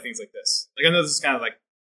for like things like this? Like, I know this is kind of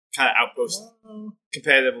outpost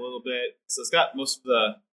competitive a little bit. So it's got most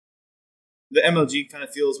of the MLG kind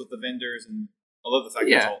of feels with the vendors, and I love the fact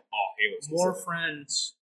that it's all Halo More specific.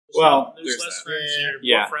 friends. Well, there's there's less that. friends here.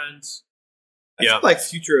 Yeah. More friends. I feel like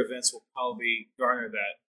future events will probably garner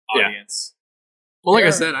that Yeah. audience. Well, like I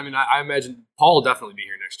Yeah. said, I mean, I imagine Paul will definitely be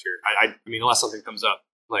here next year. I mean, unless something comes up,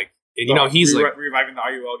 like, and you know, he's like, reviving the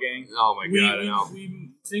RUL gang. oh my god, I know.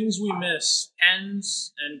 Things we miss: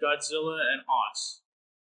 Pens and Godzilla and Haas.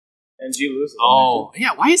 And G. Lewis. Oh,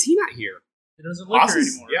 yeah. Why is he not here? He doesn't live Haas here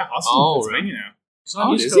is, anymore. yeah, Haas is Oh, in Pennsylvania now. He's on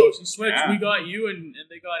Oh, East is he? Coast. He switched. Yeah. We got you, and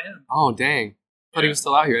they got him. Oh, dang. I thought he was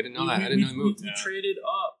still out here. I didn't know that. I didn't know he moved. We traded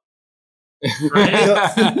up. Right?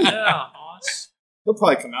 Yeah, Haas. He'll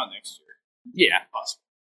probably come out next year. Yeah, possible.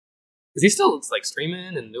 Is he still like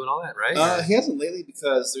streaming and doing all that, right? He hasn't lately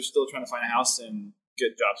because they're still trying to find a house and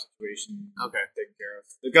get job situation Okay. taken care of.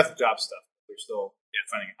 They've got the job stuff. They're still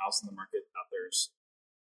finding a house in the market out there is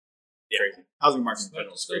crazy. Housing market in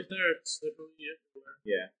general is It's still crazy. there. It's literally everywhere.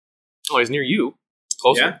 Yeah. Oh, he's near you.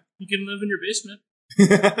 Closer. Yeah. You can live in your basement,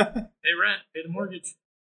 pay rent, pay the mortgage.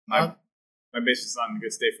 my basement's not in a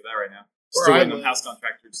good state for that right now. Where Still I waiting on live. house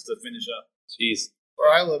contractors to finish up. Jeez.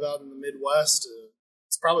 Where I live out in the Midwest,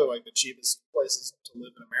 it's probably like the cheapest places to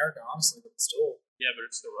live in America, honestly, but still. Yeah, but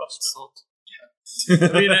it's the Rust Belt.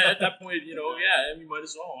 I mean, at that point, you know, yeah, I mean, might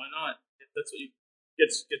as well. Why not? If that's what you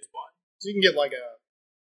gets bought. So you can get like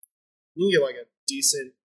a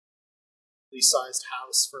decently sized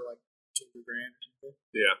house for like $200,000 or something.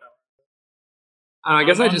 Yeah. I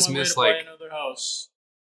guess I'm I on just my way miss to buy like another house.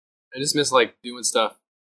 I just miss like doing stuff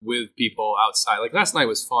with people outside. Like last night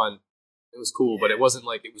was fun. It was cool, but it wasn't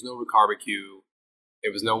like it was no barbecue.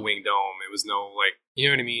 It was no wing dome. It was no like you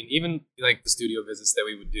know what I mean. Even like the studio visits that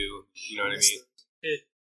we would do. You know what I mean?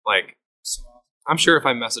 Like I'm sure if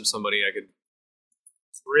I messaged somebody, I could.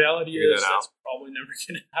 The reality Figure is that out. that's probably never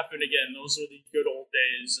going to happen again. Those are the good old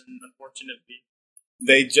days, and unfortunately,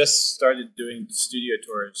 They just started doing studio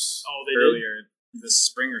tours did? earlier this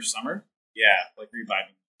spring or summer. Yeah, like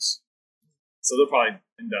reviving these. So they'll probably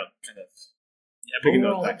end up kind of yeah, but picking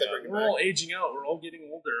we're those all, back up. we're all aging out. We're all getting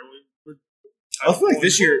older. We're I feel like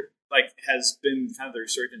this year has been kind of the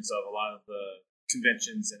resurgence of a lot of the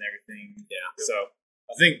conventions and everything. Yeah. So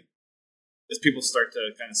I think as people start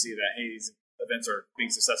to kind of see that, hey, these events are being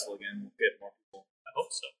successful again, we'll get more people. I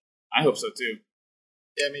hope so. I hope so too.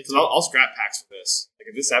 Yeah, me Because too. I'll scrap packs for this. Like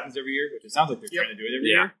if this happens every year, which it sounds like they're trying to do it every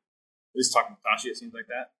year. At least talking to Tashi, it seems like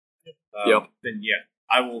that. Then yeah,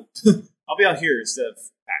 I will. I'll be out here instead of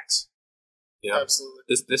packs. Yeah. Absolutely.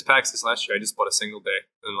 This PAX this last year, I just bought a single day,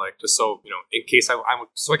 and like just so you know, in case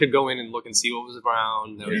so I could go in and look and see what was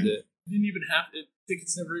around. That was it. You didn't even have to.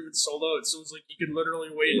 Tickets never even sold out. So it's like you could literally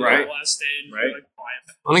wait until Right. the last day and Right. like buy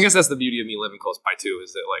it. Well, I guess that's the beauty of me living close by too,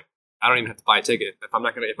 is that like I don't even have to buy a ticket. If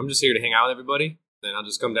I'm just here to hang out with everybody, then I'll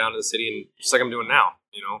just come down to the city and just like I'm doing now.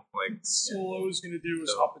 You know, like So all I was gonna do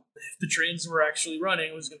was So- hop. If the trains were actually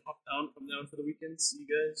running, I was gonna come down for the weekend, see you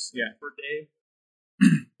guys. Yeah. For a day.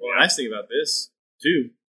 Well, the nice thing about this too,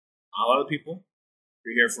 a lot of people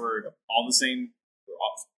are here for all the same.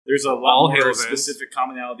 There's a lot All more Halo fans. specific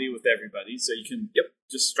commonality with everybody, so you can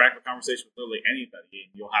just strike a conversation with literally anybody,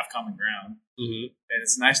 and you'll have common ground. And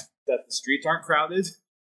it's nice that the streets aren't crowded.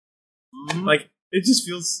 Like it just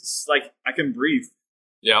feels like I can breathe.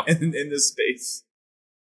 Yeah. In this space,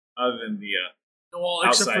 other than the Well,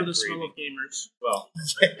 except for outside the smell breathing. of gamers. well,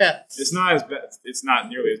 Yeah. it's not as bad. It's not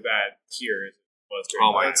nearly as bad here as it was. during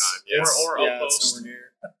Oh my the- god. It's- Or yeah, Outpost. it's nowhere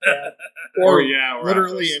near. Yeah. Or Or yeah, or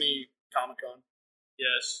literally Outpost. any Comic Con.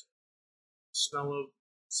 Yes. Smell of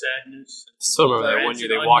sadness. Still remember that one Reds year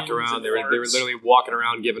they and walked onions around. and They were farts. literally walking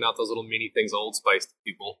around giving out those little mini things of Old Spice to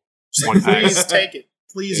people. Just One pack. please take it.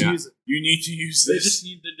 Please Yeah. use it. You need to use They this. just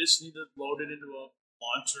need to load it into a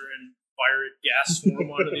launcher and fire it gas form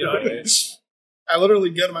onto the audience. I literally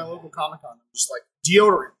go to my local Comic Con. I'm just like,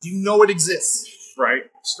 deodorant. Do you know it exists? Right.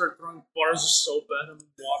 Start throwing bars of soap at them,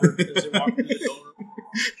 water as they walk through the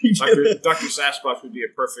door. Dr. Sasquatch would be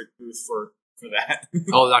a perfect booth for that.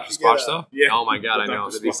 Oh, Dr. Squatch Yeah. though? Yeah. Oh my god, I know. Dr.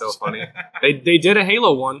 It'd be so Squatch. funny. They did a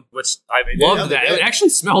Halo one, which I did. loved Yeah, they that. did. It actually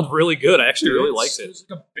smelled really good. I actually really liked It it. was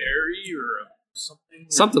like a berry or something.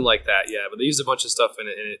 Something like that, yeah. But they used a bunch of stuff in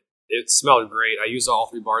it, and it smelled great. I used all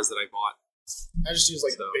 3 bars that I bought. I just use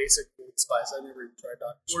like So. basic Old Spice. I never even tried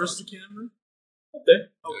Dr. Where's Squatch. the camera? Up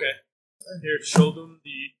there. Okay. Here, show them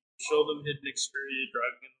hidden Xperia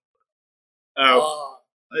driving in. Oh,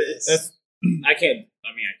 Yes. that's. I can't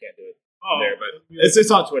do it Oh, there, but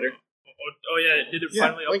it's on Twitter. Oh yeah, did it Yeah,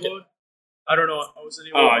 finally link it. upload? I don't know. I wasn't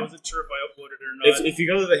sure if I uploaded it or not. If you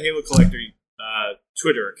go to the Halo Collector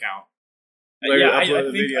Twitter account, Larry I uploaded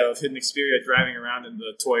a think video of Hidden Xperia driving around in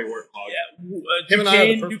the toy warthog. Him and I are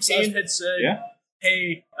the Duquesne, perfect Duquesne size. had said, Yeah.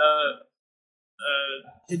 "Hey,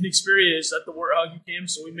 Hidden Xperia is at the Warthog you came,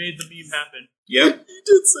 so we made the meme happen." Yep. You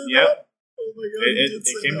did say Yep. that. Oh my god, It- you it- did it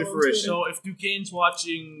say came that to on fruition. So if Duquesne's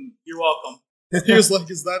watching, you're welcome. Twitter. He was like,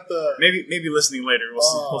 "Is that the? Maybe listening later.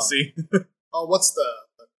 We'll see. Oh, what's the?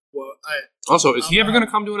 Well, Also, is he ever going to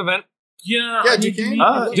come to an event? Yeah, yeah, I need to Duquesne. meet I'd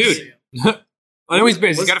Uh, love to dude. see him. I know he's busy.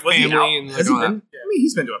 He's Was- got a was he family out? and Has like he all been? that. I mean,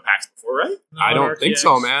 he's been to a PAX before, right? I don't think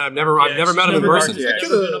so, man. I've never met him in person. He's RTX.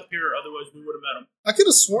 never been up here, otherwise we would have met him. I could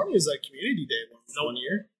have sworn he was at Community Day No. one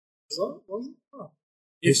year. Was it? Oh.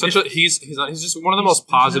 He's such a he's just one of the most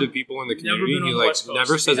positive people in the he's never community. been on He the like West Coast.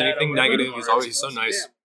 never He says had anything a negative. webinar. He's always so nice.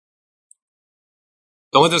 Damn.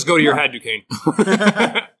 Don't let this go to your head, Duquesne.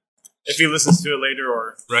 If he listens to it later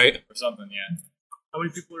or Right? something, yeah. How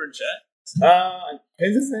many people are in chat?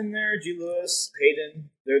 Pins is in there, G. Lewis, Hayden.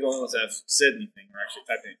 They're the only ones that have said anything or actually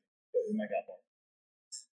typed anything. But we might got more.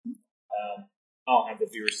 I don't have the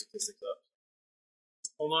viewer statistics up.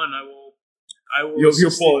 Hold on, I will.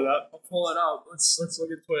 You'll pull it up. I'll pull it up. Let's look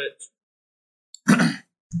at Twitch.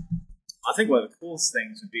 I think one of the coolest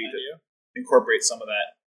things would be to incorporate some of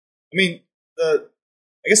that. I mean,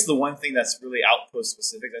 I guess the one thing that's really Outpost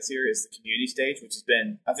specific this year is the community stage, which has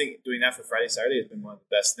been, I think, doing that for Friday, Saturday has been one of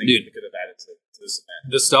the best things Dude. we could have added to this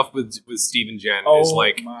event. The stuff with Steve and Jen Oh is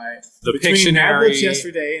like my! the Between Pictionary. Mavlich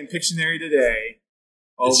yesterday and Pictionary today.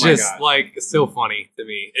 Oh It's my just god! like it's so funny to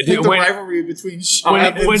me. I think the rivalry between Sean when-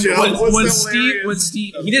 and when- Joe When was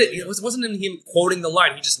Steve, he did it. It wasn't him quoting the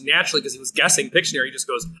line. He just naturally, because he was guessing Pictionary, he just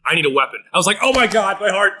goes, "I need a weapon." I was like, "Oh my god,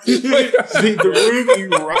 my heart!" the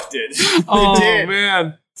room erupted. Oh did.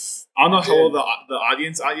 man, I don't know how well the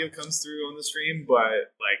audience audio comes through on the stream,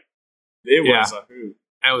 but like it was a hoot.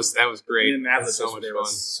 that was great. Me and Matt That was so much fun.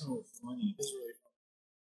 was so funny.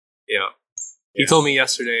 Yeah. He told me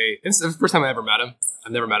yesterday. It's the first time I ever met him.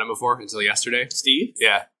 I've never met him before until yesterday. Steve?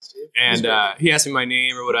 Yeah, and he asked me my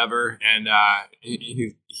name or whatever, and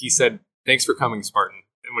he said, "Thanks for coming, Spartan."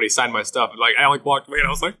 And when he signed my stuff, I walked away and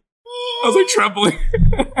I was like trembling.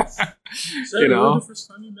 Is that You know? really the first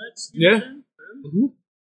time you met Steve? Yeah. Jen? Really? Mhm.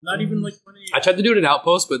 Not even like when he. I tried to do it at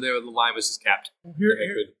Outpost, but the line was just capped. Here, I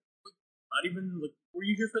could- not even like. Were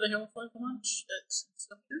you here for the Halo 5 launch? That's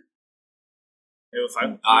here.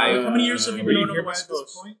 I- How many years have you Were been on the here by West this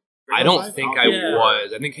Coast? point? I don't think I Yeah.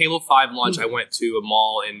 was. I think Halo 5 launch, I went to a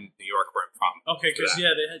mall in New York where I'm from. Okay, because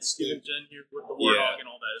Yeah. they had Steve and Jen here with the Yeah. Warthog and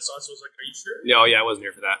all that. So I was like, "Are you sure?" No, yeah, I wasn't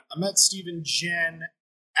here for that. I met Steve and Jen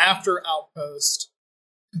after Outpost.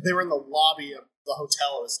 They were in the lobby of the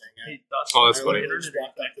hotel I was staying at. Hey, Dustin, Oh, that's I funny. literally just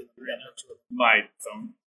walked up to them and got next to them. My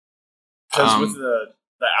phone. Because with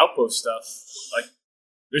the Outpost stuff, like,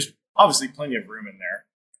 there's obviously plenty of room in there.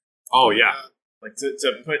 Oh, yeah. Like, to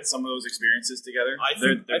put some of those experiences together, I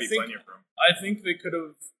there'd think- be I think- plenty of room. I think they could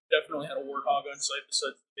have definitely had a Warthog on site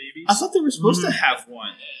besides the babies. I thought they were supposed to have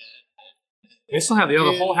one. They still have the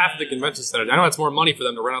other whole half of the convention center. I know it's more money for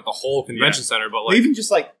them to rent out the whole convention center, but Or like, even just,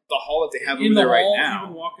 like, the hall that they have in over the there right hall, now.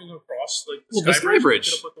 even walking across like Well, the the Sky Bridge, Skybridge.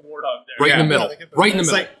 could have put the Warthog there. right in the Yeah. middle. they could put- Right in the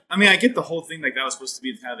It's middle. like, I mean, I get the whole thing, like, that was supposed to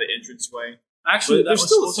be kind of the entranceway. Actually, But that there's was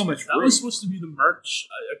still supposed so much That room. was supposed to be the merch,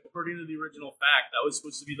 according to the original fact. That was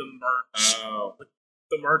supposed to be the merch, Oh.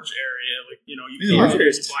 the merch area. Like you The can't merch area really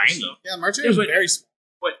is buy tiny. stuff. Yeah, March Yeah, is but- very small.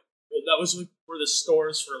 Well, that was like where the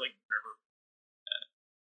stores for like whatever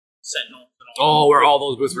Sentinel. Oh, where all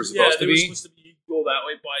those booths were supposed to they were be? supposed to be go that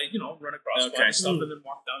way by, run across by stuff and then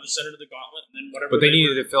walk down the center of the gauntlet and then whatever. But they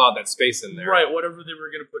needed to fill out that space in there. Right, whatever they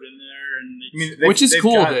were going to put in there. And Which is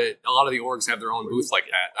cool that a lot of the orgs have their own booths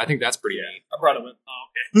like that. I think that's pretty neat. I brought them in. Oh,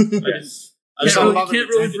 okay. You can't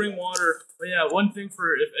really bring that. water. But yeah, one thing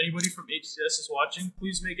for if anybody from HCS is watching,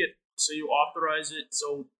 please make it so you authorize it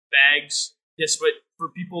so bags. Yes, but for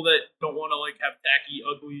people that don't want to have tacky,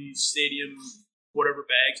 ugly stadium, whatever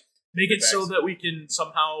bags, make it so that we can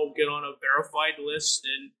somehow get on a verified list,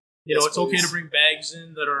 and it's okay to bring bags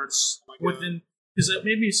in that are within. Because it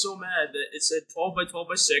made me so mad that it said 12 by 12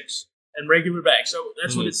 by 6 and regular bags. So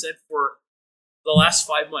that's what it said for the last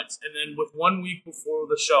 5 months, and then with 1 week before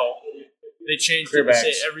the show, they changed it to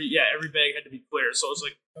say every bag had to be clear. So it's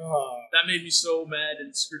that made me so mad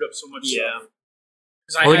and screwed up so much. Yeah.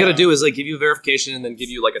 All we gotta do is give you verification and then give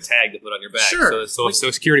you a tag to put on your bag. Sure. So if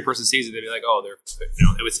a security person sees it, they'd be like, "Oh,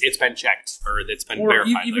 it's been checked or it's been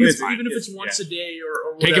verified." Even if it's once a day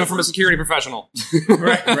or whatever. Take it from a security professional.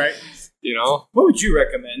 Right. What would you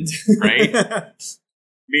recommend? Right.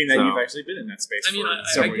 Being that you've actually been in that space I mean, for I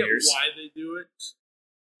several get years. why they do it.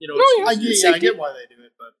 I get why they do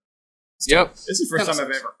it, but Yep. This is the first time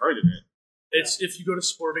I've ever heard of it. It's if you go to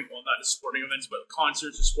sporting, well, not to sporting events, but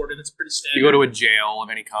concerts or sporting, it's pretty standard. You go to a jail of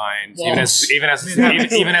any kind, Well, even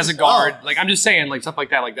as a guard. I'm just saying, stuff like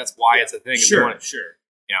that. That's why it's a thing. Sure.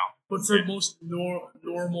 But for most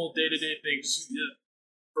normal day-to-day things,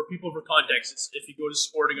 for people for context, it's, if you go to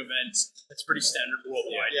sporting events, it's pretty standard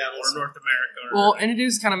worldwide or North America. Well, and it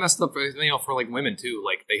is kind of messed up, for women too.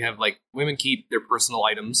 They have women keep their personal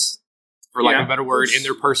items, for lack of a better word, in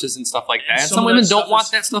their purses and stuff like that. And some women don't want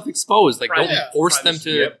that stuff exposed. Don't force them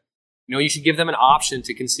to. You should give them an option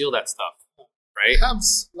to conceal that stuff, right? have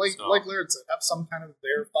like Laird said, have some kind of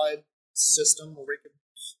verified system where we can.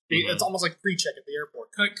 It's almost like pre-check at the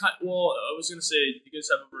airport. Well, I was gonna say, do you guys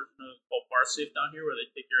have a version of called BarSafe down here where they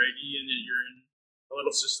take your ID and then you're in a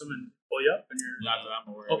little system and pull you up and you're Not that I'm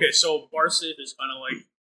aware. Okay, so BarSafe is kind of like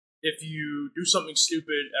if you do something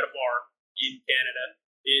stupid at a bar in Canada,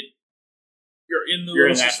 you're in the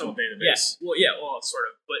little system. Database. Yeah, sort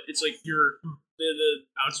of, but it's like the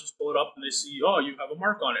bouncers pull it up and they see, you have a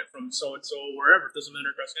mark on it from so and so wherever. It doesn't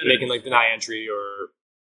matter across Canada. They can deny entry or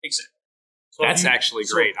exactly. So that's actually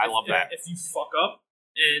great. I love that. If you fuck up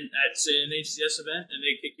and at say an HCS event and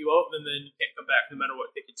they kick you out, then you can't come back no matter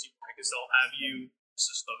what tickets you buy because they'll have you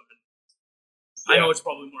system. I know it's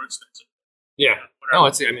probably more expensive. Yeah. No,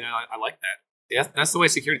 I like that. Yeah, that's the way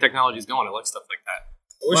security technology is going. I like stuff like that.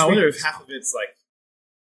 I wonder if half of it's like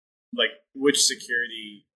which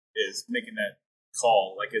security is making that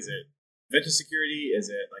call. Is it Venture Security? Is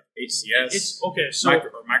it HCS? It's okay. So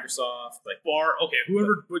or Microsoft, Bar. Okay,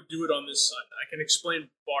 whoever would do it on this side, I can explain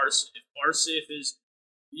BarSafe. BarSafe is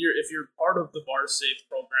if you're part of the BarSafe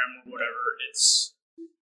program or whatever, it's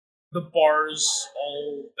the bars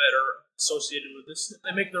all that are associated with this.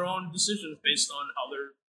 They make their own decisions based on how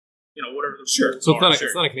they're, whatever the rules So are.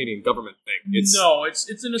 it's not a Canadian government thing. It's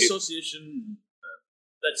an association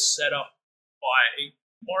that's set up by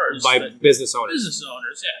bars business owners. Business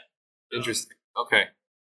owners, yeah. Interesting. Okay.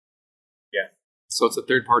 Yeah. So it's a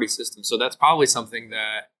third-party system. So that's probably something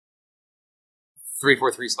that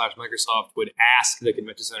 343/Microsoft would ask the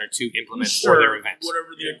convention center to implement for their events.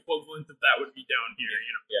 Whatever the equivalent of that would be down here,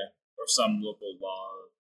 Yeah. Or some local law,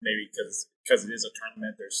 maybe because it is a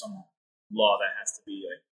tournament. There's some law that has to be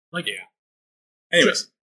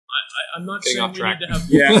Anyways, I'm not Getting saying off we track. need to have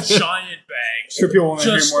giant bags. sure people want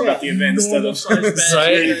to hear more about the event instead of normal-sized bags.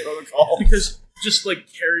 security protocol. Because just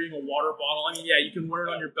carrying a water bottle, you can wear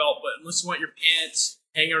it on your belt, but unless you want your pants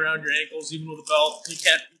hanging around your ankles, even with a belt, you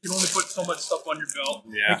can only put so much stuff on your belt.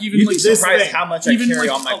 Yeah. Even You'd be surprised thing. how much I carry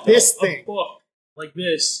on my belt. This thing. A book like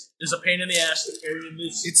this is a pain in the ass to carry in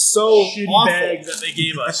this It's so shitty awful. bag that they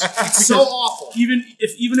gave us. It's so awful. Even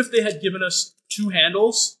if they had given us 2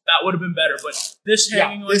 handles, that would have been better. But this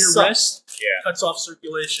hanging on your this sucks. wrist cuts off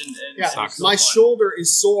circulation. And Yeah, it's my so fun. shoulder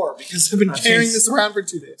is sore because I've been carrying seen- this around for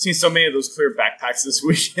 2 days. I've seen so many of those clear backpacks this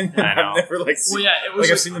weekend. I know. I've never seen. Well, yeah, it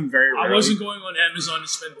was I've seen them very rarely. I wasn't going on Amazon to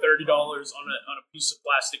spend $30 on a piece of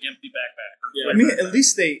plastic empty backpack. I mean, at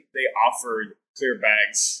least they offered clear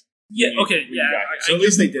bags. Yeah. Okay. when you Yeah. got here. So I at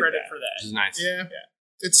least give they them did credit that. for that. Which is nice. Yeah.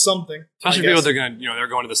 It's something. Especially I people guess. they're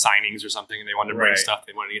going to the signings or something and they wanted to bring Right. stuff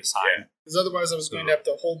they wanted to get signed. Because otherwise I was going to have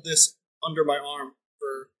to hold this under my arm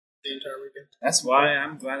for the entire weekend. That's why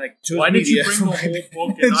I'm glad I chose Why did you media bring for the my whole band.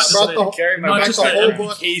 book and not I just brought that, the whole- carry my not back just the that whole empty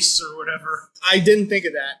book. case or whatever? I didn't think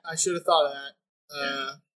of that. I should have thought of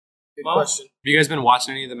that. Good Well, question. Have you guys been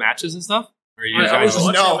watching any of the matches and stuff? Or you I was guys-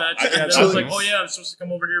 watching No, a match, I and then I was absolutely- like, "Oh yeah, I'm supposed to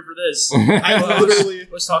come over here for this." I literally.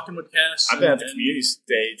 was talking with Cass. I've been at the and- community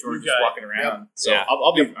stage or You just got it. walking around. So Yeah.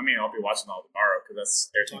 I'll be watching all tomorrow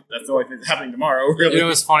because that's the only thing that's happening tomorrow. Really. You know,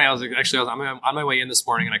 it's funny. I was on my way in this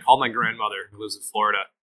morning, and I called my grandmother who lives in Florida.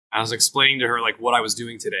 I was explaining to her like what I was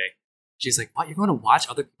doing today. She's like, "What? You're going to watch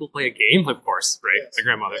other people play a game?" Of course, right? Yes. My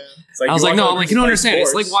grandmother. Yeah. It's I was you like, watch "No, other I'm like, people you don't play understand.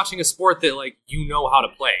 It's like sports. watching a sport that like you know how to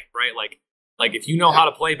play, right? Like if you know how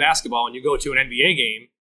to play basketball and you go to an NBA game,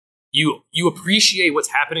 you appreciate what's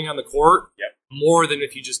happening on the court more than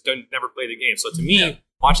if you just never play the game. So to me,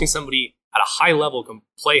 watching somebody at a high level can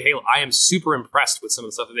play Halo, I am super impressed with some of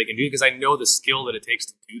the stuff that they can do because I know the skill that it takes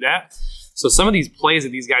to do that. So some of these plays that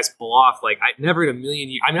these guys pull off, like I never in a million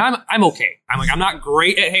years. I mean, I'm okay. I'm not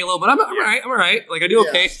great at Halo, but I'm all right. I'm all right. Like I do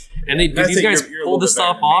okay. And I these think guys you're a pulled little this bit better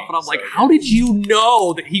stuff than off, me, and I'm like, so, how did you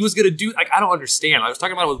know that he was gonna do? Like I don't understand. I was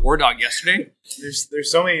talking about it with War Dog yesterday. There's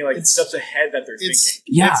so many like It's- steps ahead that they're thinking.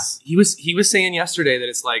 Yeah, he was saying yesterday that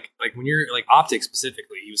it's like when you're like optics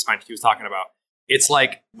specifically, he was talking about. It's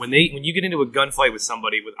like when you get into a gunfight with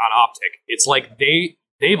somebody on optic, it's like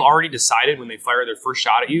they've already decided when they fire their first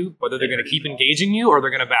shot at you whether they're going to keep engaging you or they're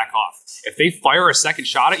going to back off. If they fire a second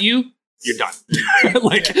shot at you, you're done.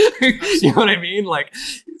 Like you know what I mean? Like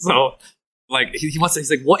so. Like he's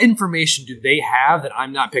like, what information do they have that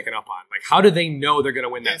I'm not picking up on? Like, how do they know they're going to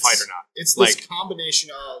win that fight or not? It's this Like- combination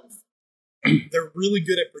of they're really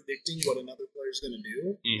good at predicting what another player's going to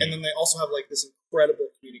do, Mhm. and then they also have like this incredible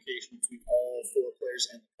communication between all four players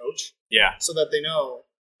and the coach, Yeah, so that they know,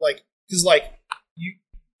 like, because like you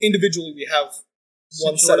individually we have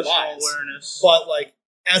one set of Situational eyes, awareness. but like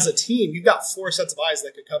as a team, you've got four sets of eyes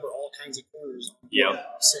that could cover all kinds of corners on Yep. one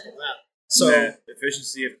simple map. So the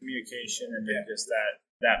efficiency of communication and then just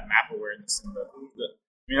that map awareness and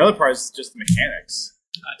the other part is just the mechanics.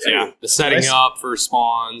 yeah. The setting Nice. up for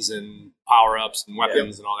spawns and power ups and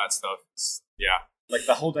weapons and all that stuff. Yeah, Like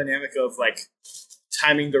the whole dynamic of like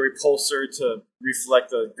timing the repulsor to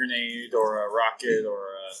reflect a grenade or a rocket or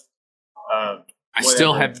a I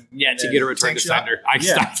still whatever. have yet to Yeah. get a return Tank shot? defender.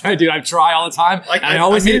 Yeah. Dude, I try all the time, Like, and I I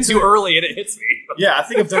always made hit it it too to- early, and it hits me. yeah. I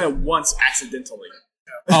think I've done it once accidentally.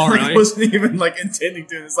 Oh, Like, really? I wasn't even like intending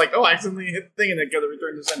to. It's like, oh, I accidentally hit the thing and then got the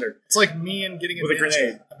return to sender. it's like me and getting a With a ninja.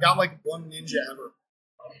 grenade. I've got like one ninja ever.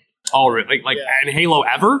 Oh, really? Like Yeah. in Halo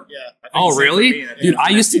ever? Yeah. I think Oh, the same for really? me, and I think Dude, it's I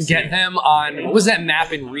used to nice get see. them on, what was that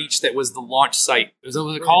map in Reach that was the launch site? Was that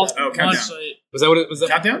what it was called? Oh, Launch countdown. site. Was that what it was?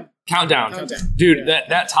 Countdown? Countdown. Countdown. Dude, Yeah.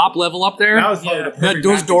 that top level up there, That was probably Yeah. the perfect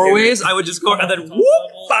those map to doorways, get I would just go and then Top whoop,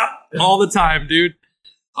 level. bop, all the time, dude.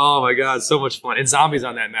 Oh my god, so much fun. And zombies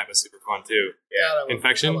on that map is super fun too. Yeah, I love-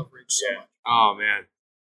 Infection? I love Reach so Yeah. much. Oh man.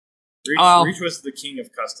 Reach was the king of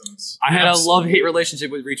customs. I had a Absolutely. love-hate relationship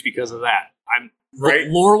with Reach because of that. Right.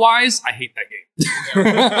 Lore-wise, I hate that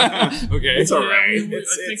game. Okay. It's all Yeah, right. I think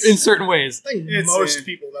It's in certain ways. I think It's most in-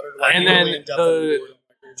 people that are like And then really in depth the- on Lord of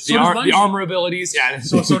Reach. So does The Bungie. armor abilities, yeah.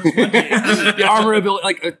 So does Bungie. The armor ability,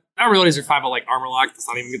 like armor abilities are fine, but like armor lock, let's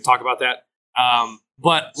not even gonna talk about that.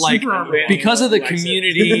 But like Super armor lock. because of the Likes it.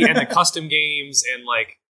 community and the custom games and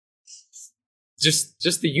like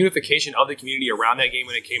just the unification of the community around that game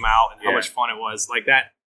when it came out and how Yeah. much fun it was, like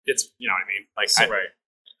that. It's you know what I mean. Like right.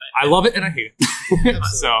 I love it and I hate it.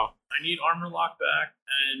 So I need armor lock back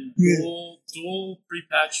and dual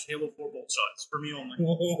pre-patched Halo 4 bolt shots for me only.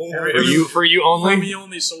 for you For only. me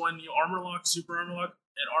only. So when you armor lock, super armor lock,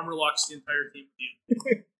 and armor locks the entire team.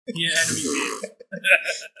 Yeah, enemy team.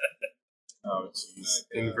 Oh, jeez.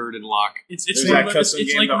 Inverted lock. It's There's one that of custom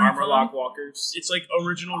it's game, like the Armor Recon. Lock Walkers. It's like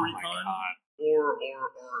original Oh my Recon God. or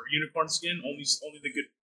unicorn skin. Only the good.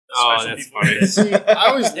 Oh, special that's people funny. get it. See, I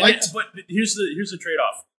always And liked. but here's the trade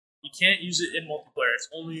off. You can't use it in multiplayer. It's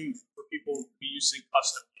only for people who be using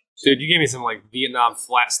custom. Dude, you gave me some like Vietnam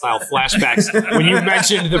flat style flashbacks when you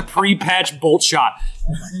mentioned the pre-patch bolt shot.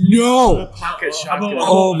 No. Pocket How about- shotgun.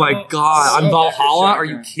 Oh my god. I'm So Valhalla? Are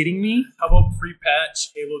you shotgun. kidding me? How about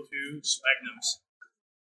pre-patch Halo 2 Magnums?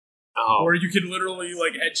 Oh. Where you can literally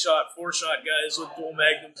like headshot, 4-shot guys with dual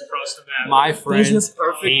magnums across the map. My Those friends were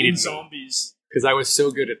perfect hated in me. zombies. Because I was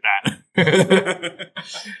so good at that.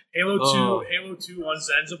 Halo 2, Oh. Halo 2 on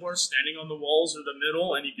Zanzibar, standing on the walls or the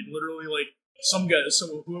middle, and you can literally like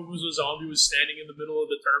whoever was a zombie was standing in the middle of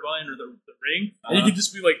the turbine or the ring, and you could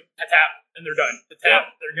just be like tap, and they're done.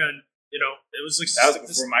 Tap, they're done. You know, it was like That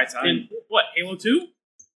was before my time. in what Halo 2?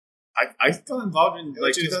 I got involved in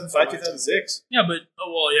like 2005, 2006. Yeah, but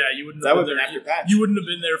you wouldn't. That have would been have been there. after patch. You wouldn't have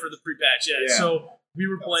been there for the pre-patch yet. Yeah. So we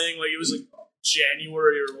were playing like it was like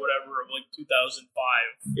January or whatever of like 2005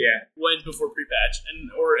 Yeah. when before pre-patch,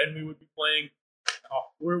 and we would be playing.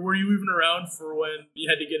 Were you even around for when you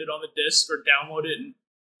had to get it on the disc or download it and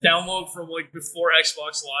download from like before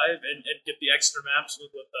Xbox Live and get the extra maps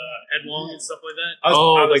with Headlong and stuff like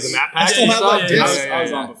that. Like the map I packs still and have stuff? like discs. Yeah, I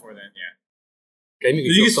was yeah. on before then. Yeah. Okay,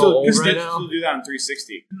 you You feel so old right still now. do that on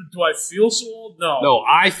 360. Do I feel so old? No. No,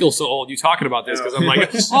 I feel so old. You talking about this because I'm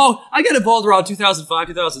like, oh, I got involved around 2005,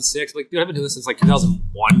 2006. Like, dude, I've been doing this since like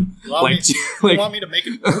 2001. You Like, want me to make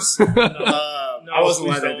it worse? No, I wasn't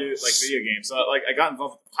please allowed to don't. do like video games. So like I got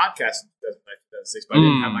involved with the podcast in 2006, but I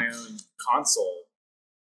didn't have my own console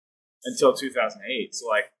until 2008. So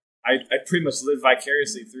like I pretty much lived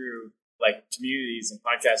vicariously through like communities and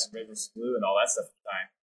podcasts and Red vs. Blue and all that stuff at the time.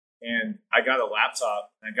 And I got a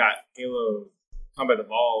laptop and I got Halo Combat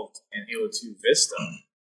Evolved and Halo 2 Vista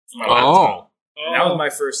for my laptop. And that was my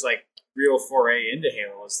first like real foray into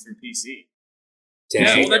Halo was through PC.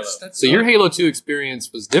 dang. well, that's So your Halo 2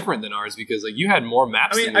 experience was different than ours because like you had more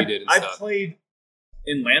maps than we did and I stuff. played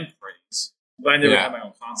in LAN parties, but I never Yeah. had my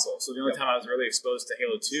own console. So the only time I was really exposed to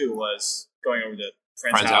Halo 2 was going over to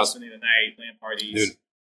friend's Friend's house house. in the night, LAN parties. Dude,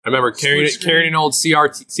 I remember carrying an old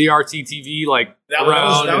CRT TV like That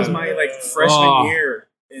around. was my like freshman Oh. year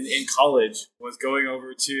in college was going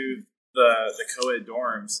over to the co-ed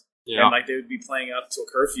dorms Yeah. and like they would be playing up till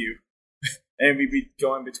curfew and we'd be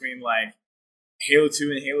going between like Halo 2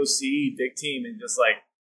 and Halo C big team and just like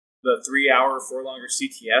the 3-hour for longer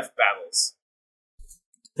CTF battles.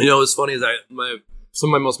 You know, what's funny is some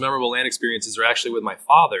of my most memorable LAN experiences are actually with my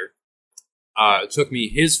father. It took me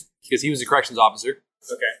because he was a corrections officer.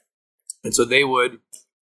 Okay. And so they would,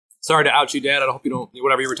 sorry to out you, Dad. I hope you don't,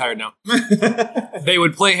 whatever, you're retired now. They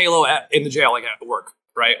would play Halo in the jail, like at work,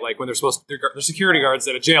 right? Like when they're security guards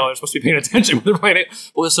at a jail, they're supposed to be paying attention when they're playing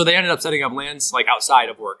it. Well, so they ended up setting up LANs like outside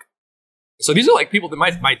of work. So these are like people that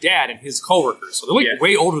my dad and his coworkers, so they're like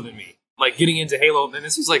way older than me, like getting into Halo. And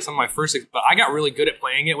this was like some of my first, but I got really good at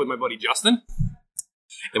playing it with my buddy Justin.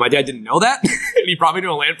 And my dad didn't know that, and he brought me to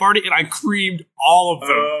a LAN party, and I creamed all of them.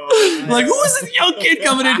 Oh, Like, who is this young kid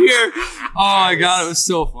coming in here? Oh my god, it was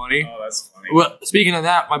so funny. oh, that's funny. Well, speaking of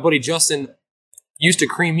that, my buddy Justin used to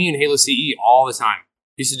cream me in Halo CE all the time.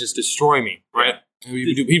 He used to just destroy me, right?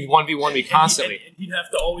 He'd 1v1 me constantly. And he'd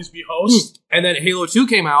have to always be host. And then Halo 2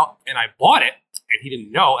 came out, and I bought it, and he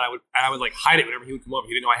didn't know, and I would like hide it whenever he would come up.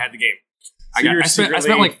 He didn't know I had the game. I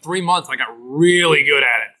spent like 3 months, and I got really good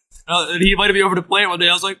at it. And he invited me over to play it one day.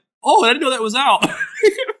 I was like, oh, I didn't know that was out.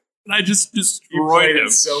 And I just You destroyed played him.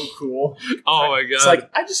 it so cool. Oh my god. It's like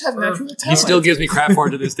I just have natural talent. He still gives me crap for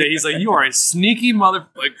it to this day. He's like, you are a sneaky mother.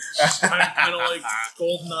 Like, Kind of like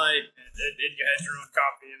GoldenEye, and you had your own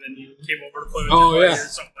copy, and then you came over to play with Oh, your yeah. buddy or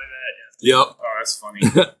something like that. Yeah. yep. Oh, that's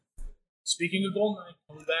funny. Speaking of GoldenEye,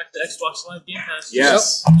 coming back to Xbox Live Game Pass.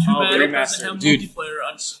 Yes. Too Oh, bad it doesn't remastered. have Dude. multiplayer.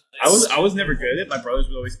 I was never good at it. My brothers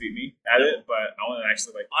would always beat me at it, but I want to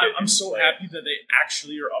actually like. get I'm into so play. happy that they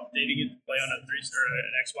actually are updating it to play on a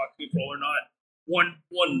an Xbox controller, not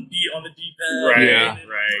one D on the D-pad, Right, and then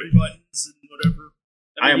right. 3 buttons and whatever.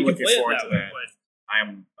 I am you can looking play it forward that to way, that. but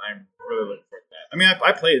I'm really looking forward to that. I mean,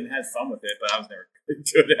 I played and had fun with it, but I was never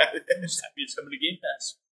good at it. I'm just happy it's coming to Game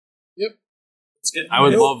Pass. Yep. It's good. I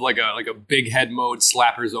would love like a big head mode,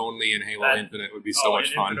 slappers only in Halo Infinite would be so much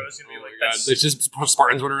and fun. Infinite was gonna be Oh my like, god. that's- There's just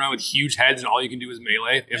Spartans running around with huge heads and all you can do is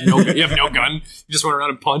melee. You have no gun. You just run around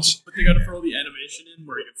and punch. But they gotta throw the animation in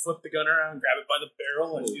where you can flip the gun around, grab it by the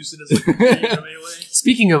barrel, and use it as like a melee.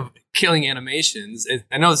 Speaking of killing animations,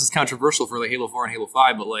 I know this is controversial for like Halo 4 and Halo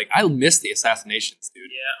 5, but like I miss the assassinations, dude.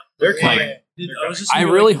 Yeah. They're Yeah. coming. I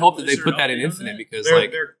really hope that they put that in Infinite because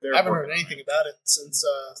like They're I haven't heard working on anything about it since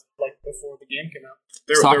like before the game came out. it.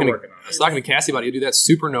 I was talking They're working on I it. was talking to Cassie about it. You do that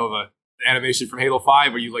supernova animation from Halo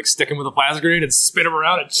 5 where you like stick him with a plasma grenade and spin him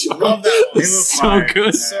around and chuck him. Love that one. It's so Halo 5.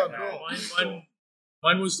 good. So Yeah, cool.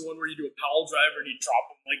 Mine was the one where you do a Powell driver and you drop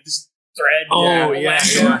him like this thread. Oh, and yeah,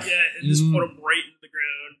 and just Mm. put him right into the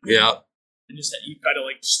ground. Yeah. And just he kind of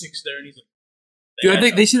like sticks there and he's like, Dude, I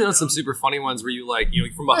think they should have done some super funny ones where you like,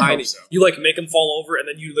 from I behind hope so. You like make him fall over, and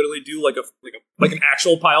then you literally do like an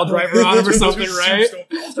actual pile driver on him or something, right?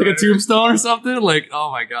 like a tombstone or something. Like,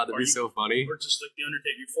 oh my god, that'd be so funny. Or just like the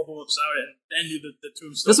Undertaker, you flip him upside and then do the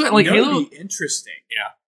tombstone. That's what like You know Halo. what'd be interesting.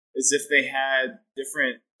 Yeah. Is if they had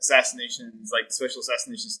different assassinations, like special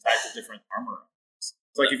assassinations tied to different armor.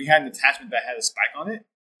 So like if you had an attachment that had a spike on it,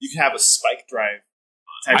 you could have a spike drive.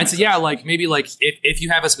 I'd say like maybe like if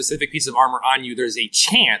you have a specific piece of armor on you, there's a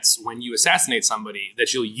chance when you assassinate somebody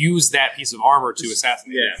that you'll use that piece of armor to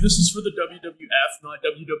assassinate. Yeah. This is for the WWF, not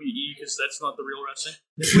WWE, because that's not the real wrestling.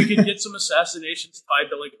 If we could get some assassinations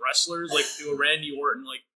tied to like wrestlers, like do a Randy Orton,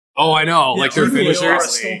 like Oh, I know, like their or a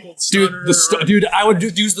finishers. Stone Cold Dude, Stunner, dude, I would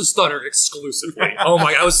use the stunner exclusively. Oh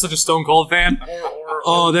my god, I was such a Stone Cold fan. or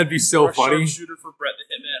Oh, that'd be so or a funny. sharpshooter for Bret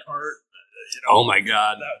the Hitman Hart. Oh my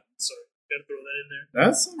god. Sorry, gotta throw that in there.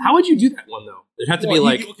 That's How would you do that one though? There'd have to be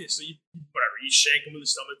like. okay, so you whatever, you shank him with the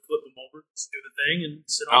stomach, flip him over, just do the thing, and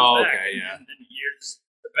sit Oh, on his back. okay, yeah. And then years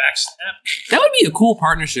the back snap. That would be a cool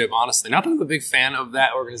partnership, honestly. Not that I'm a big fan of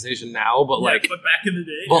that organization now, but like, but back in the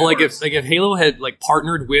day. but like if Halo had like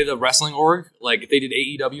partnered with a wrestling org, like if they did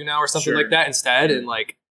AEW now or something Sure. like that instead, and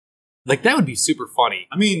like that would be super funny.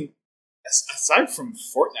 I mean, aside from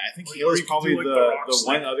Fortnite, I think Or Halo's you could probably do, like, the the Rock's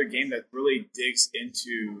one thing. other game that really digs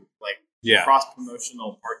into like Yeah, cross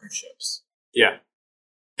promotional partnerships. yeah,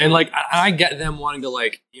 and like I get them wanting to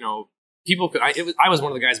like people could. I was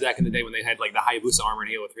one of the guys back in the day when they had like the Hayabusa armor in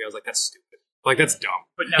Halo 3. I was like, that's stupid. Like that's dumb.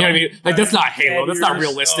 But You know what I mean? Like that's not Halo. That's not years,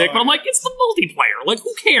 realistic. But I'm like, it's the multiplayer. Like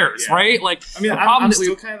who cares, Yeah. right? Like I mean, the I'm problem that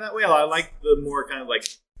still kind of that way. I like the more kind of like,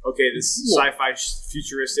 okay, this sci-fi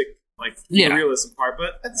futuristic like Yeah. realism part,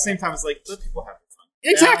 but at the same time, it's like let people have fun.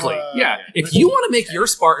 Exactly. Yeah. If you want to make your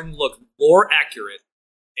Spartan look more accurate,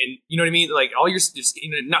 and you know what I mean, like all your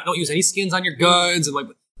don't use any skins on your guns, and like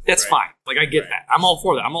that's Right. fine. Like I get that. I'm all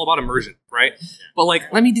for that. I'm all about immersion, right? But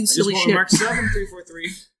like, let me do I just silly want shit. a Mark 7 343.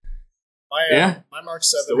 My Mark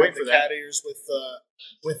 7 Still waiting had the for that. cat ears with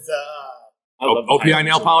I love the OPI Hayabusa.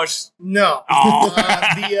 nail polish. no.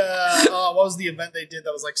 Oh. What was the event they did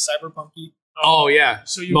that was like cyberpunky? Oh yeah.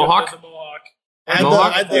 So you Mohawk? got the Mohawk. I had,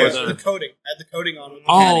 Mohawk I had or the coating. I had the coating on it.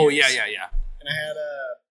 Oh The cat yeah, ears. yeah. And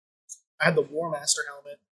I had the War Master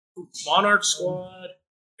helmet. Monarch Squad.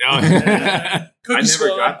 I Cookie never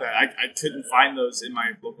Squad. got that. I couldn't find those in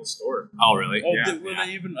my local store. Oh really? Oh, Yeah. were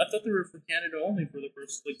they even? I thought they were for Canada only for the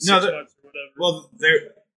first like 6 No, months or whatever. Well,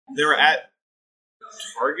 they were at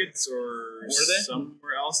Targets or Were they?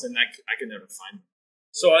 somewhere else, and I could never find them.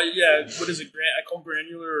 So what is it? I call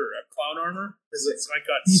granular clown armor. So I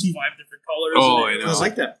got 5 different colors. Oh, and I I know.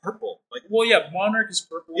 like that purple. Like, Well, yeah, Monarch is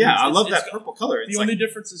purple. yeah, I It's- love it's that got- purple color. It's The like, only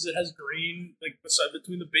difference is it has green, like beside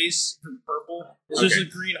between the base and purple. It's just Okay.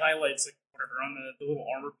 the green highlights, like whatever on the little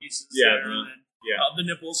armor pieces. Yeah, there, and then, yeah. the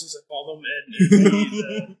nipples, as I call them,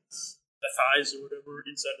 and the thighs or whatever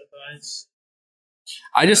inside the thighs.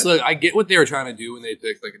 I just I get what they were trying to do when they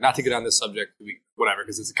picked like not to get on this subject, whatever,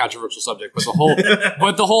 because it's a controversial subject. But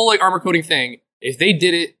the whole like armor coating thing, if they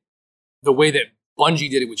did it the way that Bungie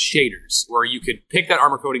did it with shaders, where you could pick that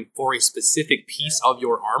armor coating for a specific piece of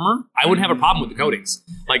your armor, I wouldn't have a problem with the coatings.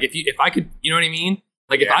 Like if I could, you know what I mean?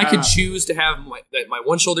 Like if I could choose to have my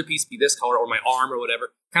one shoulder piece be this color or my arm or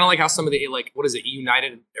whatever, kind of like how some of the like what is it,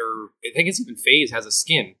 United or I think it's even FaZe has a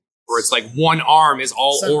skin where it's like one arm is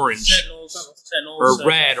all orange. Sentinels, Or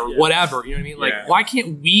red, or yeah. whatever, you know what I mean? Like, Yeah. why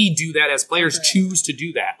can't we do that as players? Choose to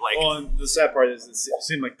do that, like, well, and the sad part is it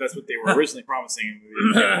seemed like that's what they were originally promising.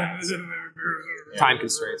 time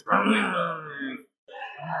constraints, probably.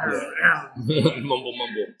 mumble.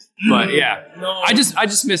 But yeah, No, I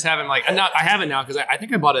just miss having like, I have it now because I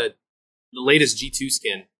think I bought the latest G2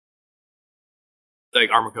 skin, like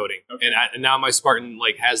armor coating, Okay. and now my Spartan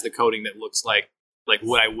like has the coating that looks like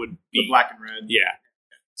what I would be. The black and red. Yeah.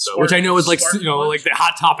 So, which I know is like Spartan like the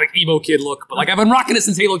Hot Topic emo kid look, but like I've been rocking it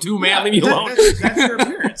since Halo 2, man. Leave me alone. That's your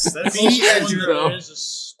appearance. That's the Yeah, one you know. that is a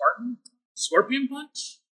Spartan Scorpion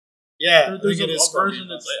Punch. Yeah, There's I think it is a version Scorpion.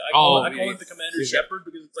 that's I call yeah. it the Commander Yeah. Shepherd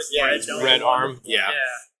because it's like Yeah, red, it's down red the arm, bottom. yeah.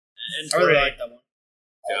 And I really gray. like that one.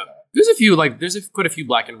 There's a few quite a few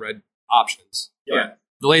black and red options. Yeah.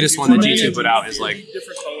 The latest one that G2 put out is like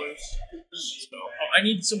different colors. So, I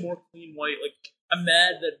need some more clean white. Like I'm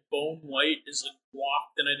mad that Bone White is like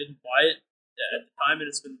blocked and I didn't buy it at the time, and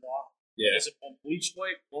it's been blocked. Yeah. Is it called bleached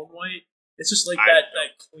white, Bone White? It's just like I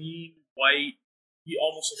that clean white,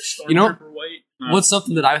 almost like a You know- Stormtrooper white. what's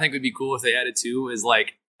something that I think would be cool if they added too is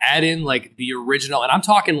like add in like the original, and I'm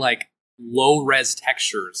talking like low res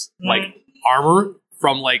textures, like armor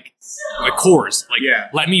from like cores. Like Yeah.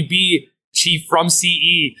 let me be Chief from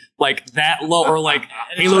CE, like that low, or like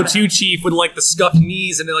Halo 2 Chief with like the scuffed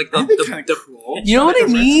knees and like That'd be the kinda cool. you know what I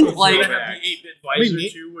mean? Like They have the 8-bit visor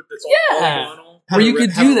neat. too, with this Yeah. polygonal. where you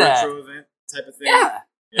could Have do a that. retro event type of thing. Yeah.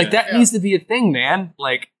 Like that Yeah. needs to be a thing, man.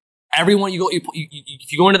 Like everyone,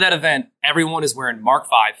 if you go into that event, everyone is wearing Mark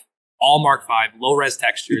V, all Mark V, low res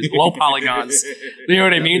textures, low polygons. You know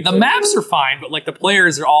what I mean? The maps are fine, but like the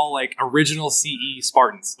players are all like original CE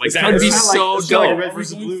Spartans. Like It's that kinda- would be it's kinda so like- it's kinda like dope. Red Are we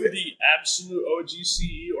versus going blue. for the absolute OG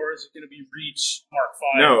CE, or is it going to be Reach Mark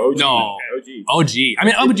V? No, OG. No. OG. OG. I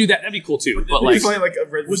mean, I would do that. That'd be cool too. But like, It's like a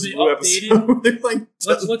Red Would versus they blue update it? episode. They're like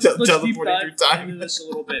Let's teleporting deep through dive into time. this a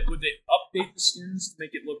little bit. Would they update the skins to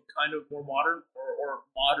make it look kind of more modern, or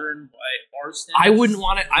modern by our standards? I wouldn't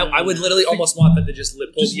want it. I would literally almost want them to just pull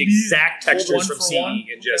Just the leave- exact pull textures one from for CE one?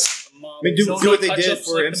 and just I mean, do No what they did touch-ups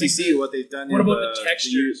for like to make MCC, what they've done What in about the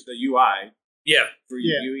textures? the UI yeah. for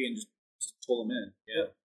Yeah. UE and just pull them in. Yeah.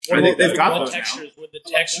 Or I think they've got those now. textures. Would the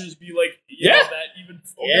textures be like, Yeah. that even?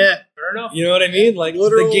 Yeah. Fair enough. You know what I mean? Like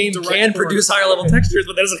Literal the game direct can port. produce higher level textures,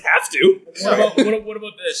 but it doesn't have to. What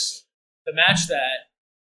about this? To match that,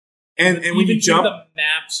 And when you even jump, the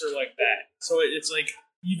maps are like that. So it's like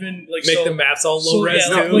even like Make so, the maps all so, low res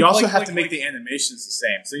yeah, no, too. you also like- have like- to make like- the animations the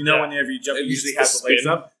same. So you know Yeah. whenever you jump, you And usually the have the legs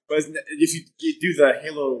spin. up. But if you do the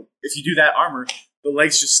Halo, if you do that armor, the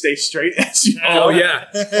legs just stay straight as you Oh go.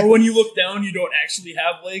 yeah. or when you look down, you don't actually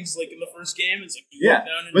have legs like in the first game. It's like you Yeah. look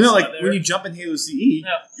down and But no, it's like not there. when you jump in Halo CE,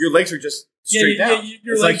 Yeah. your legs are just straight down.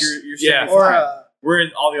 your it's legs, like you're Yeah. standing Or flat. Where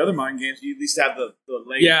in all the other modern games, you at least have the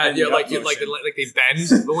leg. Yeah, bending yeah, up like motion. they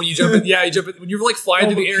bend. But when you jump in, when you're like flying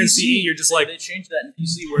through the air in CE, you're just like they changed that in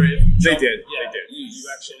PC where if you They jump, did. Yeah, They did. You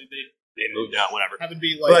actually they moved out, whatever. Have it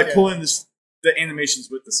be But like like pull in the animations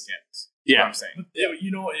with the skins. Is what Yeah. I'm saying. Yeah,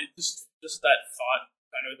 you know, it just that thought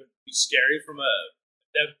kind of would be scary from a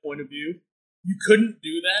dev point of view. You couldn't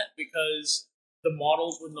do that because the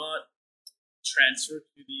models would not transfer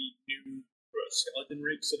to the new skeleton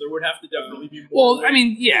rig, so there would have to definitely be more. Well, I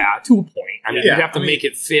mean, yeah, to a point. I mean, Yeah, you have to I mean- make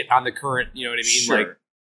it fit on the current, you know what I mean? Sure. Like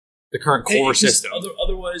the current It- core it's just system.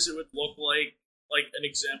 Otherwise, it would look like an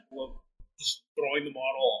example of just throwing the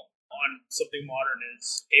model on something modern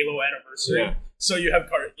as Halo Anniversary. Yeah. So you have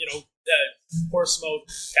Poor Smoke,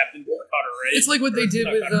 Captain Cutter, right? It's like what they Or did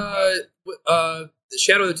not with Cutter, the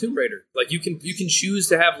Shadow of the Tomb Raider. Like you can choose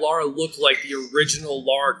to have Lara look like the original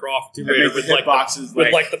Lara Croft Tomb And Raider make with the like boxes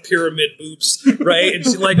with like the pyramid boobs, right? And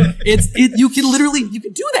she like you can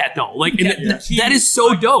do that though. Like and that is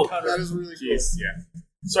so dope. Cutter. that is really cool. Jeez, yeah.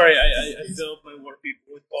 Sorry, I failed my war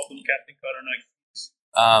people and called them Captain Cutter.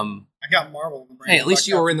 I got Marvel in the brain. Hey, at least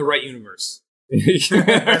you were in the right universe.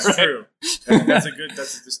 That's true. That's a good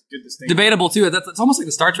distinction. Debatable too. It's almost like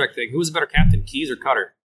the Star Trek thing. Who was a better captain, Keyes or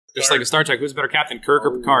Cutter? Just like a Star Trek, who's a better captain, Kirk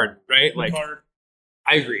or Picard? Right? Like, Picard.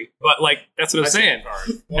 I agree, but like that's what I'm saying.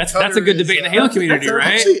 Well, That's Cutter a good is, debate in the Halo community, That's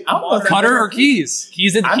right? actually, I don't know if Cutter I've or Keyes?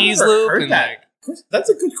 Keyes in the I've Keyes never loop, heard and that. like That's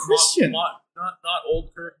a good question. Not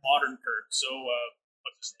old Kirk, modern Kirk. So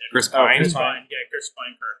what's his name? Chris Pine. Chris Pine. Yeah, Chris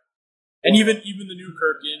Pine Kirk. And even the new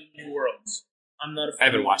Kirk in New Worlds. I'm not a fan. I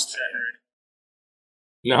haven't of watched that that already.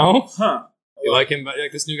 No, Huh. you like him?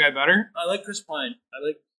 Like this new guy better? I like Chris Pine. I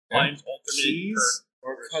like Yeah. Pine's alternate Cheese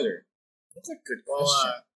Kirk. or Cutter? That's a good Well,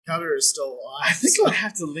 question. Cutter is still alive. I think I would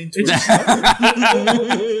have to lean towards Yeah. Cutter.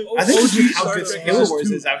 I think OG with how Star good Trek Halo has Wars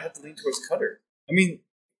two. is, I would have to lean towards Cutter. I mean,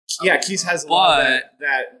 yeah, Keys has a lot of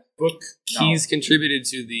that book. Keyes contributed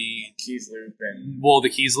to the Keys loop and the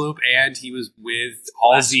Keyes loop, and he was with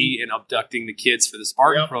Halsey in abducting the kids for the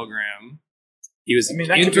Spartan program. He was I mean,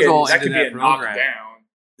 that integral could be into a that program. knockdown.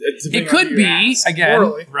 It could be again,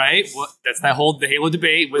 Morally. right? What that's the Halo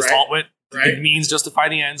debate was Right. all what Right. the means justify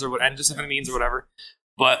the ends, or what end justify the means, or whatever.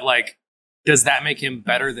 But like, does that make him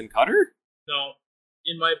better than Cutter? No,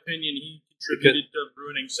 in my opinion, he contributed to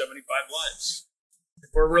ruining 75 lives. If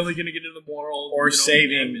we're really going to get into the moral, Or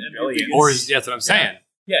saving billions. Or is that's what I'm saying?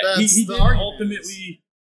 yeah, That's he the did argument. ultimately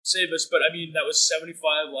save us, but I mean that was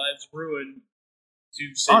 75 lives ruined to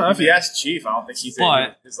I save. don't know if you humanity. ask Chief. I don't think he But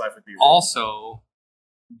said his life would be ruined. Also,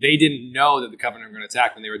 they didn't know that the Covenant were going to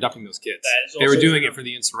attack when they were abducting those kids. That is They were also doing true. it for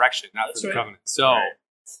the insurrection, not That's for the right. Covenant. So, Right.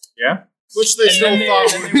 Yeah. Which they And still then they, thought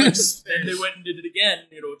then would they be went, then they went and did it again,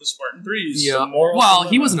 with the Spartan 3s. yeah. moral Well,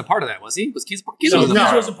 he dilemma. wasn't a part of that, was he? Was Keyes? So Keyes wasn't a Keyes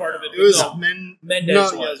part of wasn't part of it. It was no.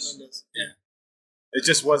 Mendez no, was. yes, Mendez. It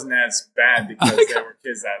just wasn't as bad because there were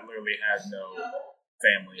kids that literally had no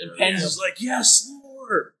family. And or- Penn's was like, yes,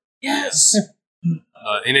 Lord, yes.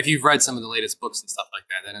 And if you've read some of the latest books and stuff like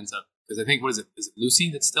that, that ends up because I think what is it Lucy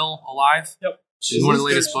that's still alive? Yep. She's one of the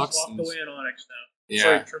latest She's books. walked away in Onyx now. Yeah,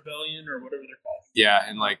 Sorry, Trevelyan or whatever they're called. yeah,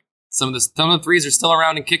 and like some of the threes are still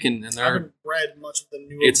around and kicking, and I they're haven't read much of the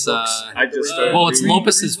newer it's books. I just started well, it's reading-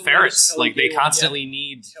 Lopus's Read the ferrets. latest Like they Kelly Gay constantly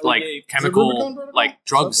need Kelly like Gay. chemical Rubicon Protocol? like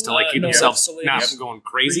drugs to like keep No, themselves it's the not latest going The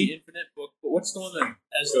crazy. Infinite book, but what's the one that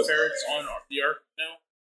has the ferrets on the Ark now?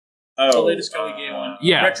 Oh, The latest Kelly Gay one.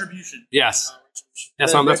 Yeah. Retribution. Yes.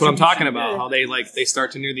 That's Yeah, what I'm talking Retribution, about. yeah. How they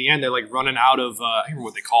start to near the end. They're like running out of I don't remember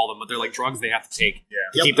what they call them, but they're like drugs they have to take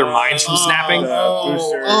to keep their minds from snapping.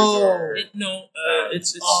 boosters or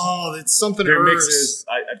It's it's something their Urs. mixes.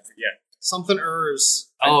 I forget. Something Urs.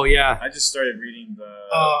 Oh yeah. I just started reading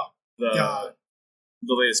the God.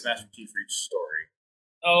 the latest Master Chief Reach story.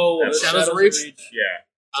 the Shadows of Reach? Yeah.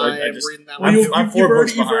 So I I am just reading that Well, one. I'm 4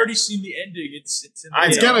 books you've behind. already seen the ending. It's in the I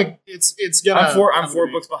It's know. gonna. It's gonna. I'm 4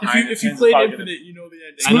 books behind. If you Penn's played probably Infinite, you know the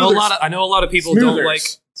ending. I know a lot of people don't Smoothers. like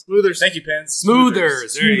Smoothers. Thank you, Pence.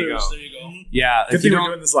 smoothers. There you go. Smoothers, There you go. Yeah. Good If you thing we're don't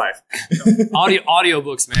doing this live.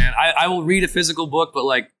 audiobooks, man. I will read a physical book, but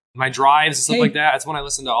like my drives and stuff like that, that's when I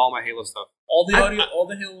listen to all my Halo stuff. All the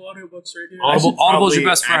Halo audiobooks right here. Audible's your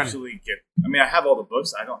best friend. Actually I have all the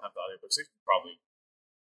books. I don't have the audiobooks. I could probably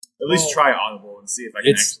at least try Audible and see if I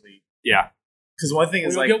can actually. Yeah. Because one thing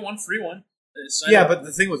is you'll like get one free one. but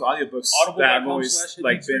the thing with audiobooks that I've always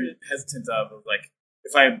like been hesitant of like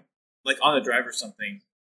if I'm like on a drive or something,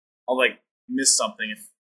 I'll like miss something. If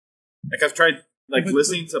like I've tried like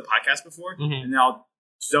listening to a podcast before, and then I'll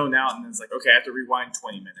zone out, and it's like okay, I have to rewind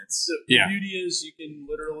 20 minutes. The beauty is you can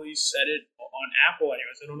literally set it on Apple,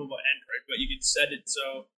 anyways. I don't know about Android, but you can set it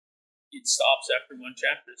so it stops after one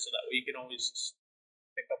chapter, so that way you can always just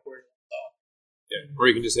pick up where you stop. Yeah,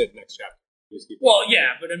 or you can just hit next chapter. Well,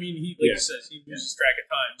 yeah, but I mean, he says he loses track of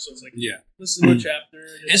time, so it's like listen to a chapter.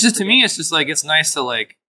 It's just to me, it's just like it's nice to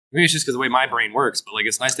like. Maybe it's just because the way my brain works, but like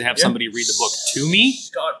it's nice to have somebody read the book to me.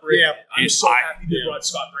 Scott Brick, I'm so happy they brought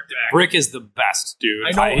Scott Brick back. Brick is the best, dude.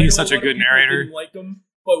 He's such a good narrator. Didn't like him,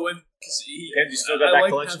 but when you still got that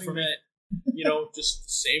collection for me. That, just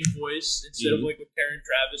the same voice instead of like with Karen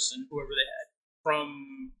Travis and whoever they had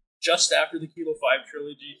from just after the Kilo 5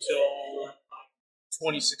 trilogy till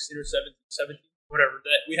 2016 or 17, whatever.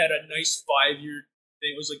 That we had a nice 5-year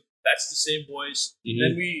thing. It was like that's the same voice.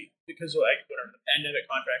 Then we. Because of like whatever the pandemic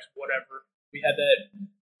contracts, whatever, we had that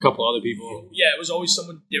couple other people. Yeah, it was always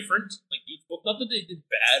someone different. Like each book, not that they did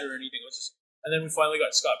bad or anything. It was just, and then we finally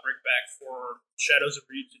got Scott Brick back for Shadows of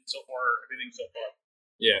Reach and so far everything so far.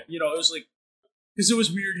 Yeah, it was like because it was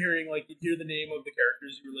weird hearing like you'd hear the name of the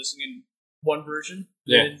characters you were listening in one version.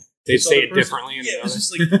 Yeah, they'd say it differently. Yeah, it was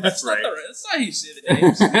just like that's right. That's not how you say the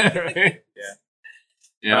names.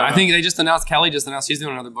 Yeah, I think they just announced. Kelly just announced she's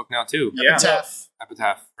doing another book now too. Yeah,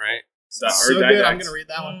 Epitaph, right? So good. I'm gonna read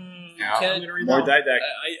that one. Yeah, I'm gonna read more that didact.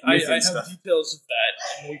 I have details of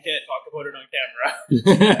that, and we can't talk about it on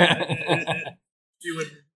camera. You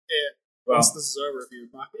would, once this is over,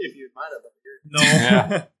 if you might have here.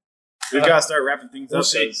 No, we've got to start wrapping things up.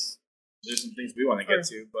 See. There's some things we want to get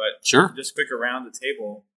to, but sure. Just quick around the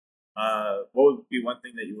table. What would be one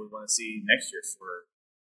thing that you would want to see next year for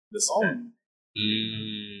this event?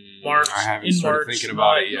 March. I haven't started thinking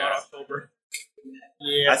about it yet. Not October.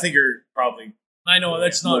 Yeah, I think you're probably. I know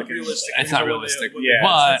that's not realistic. It's not realistic. Yeah,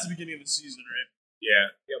 but that's the beginning of the season, right? Yeah.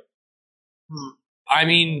 Yep. I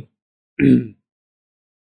mean,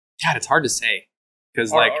 God, it's hard to say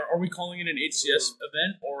because are we calling it an HCS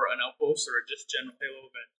event or an Outpost or just general Halo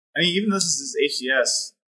event? I mean, even though this is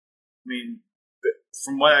HCS, I mean,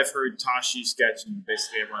 from what I've heard, Tashi, Sketch, and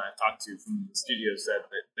basically everyone I talked to from the studio said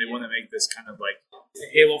that they want to make this kind of like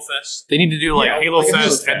Halo Fest. They need to do Halo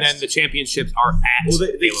Fest, and then the championships are at Halo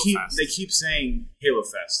Fest. They keep saying Halo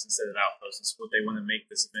Fest instead of Outpost. That's what they want to make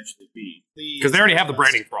this eventually be. Because they already have the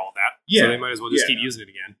branding for all of that, so they might as well just keep using it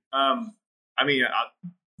again. I mean,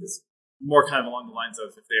 it's more kind of along the lines of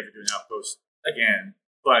if they ever do an Outpost again.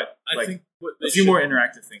 But I think a few more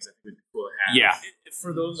interactive things I think would be cool to have. Yeah.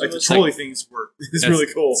 For those like of us the trolley things were really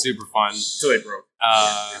cool. Super fun. Until they broke.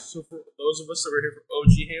 So for those of us that were here for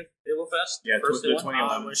OG Halo Fest, the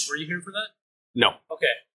 2011. Were you here for that? No.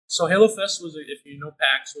 Okay. So Halo Fest was, if you know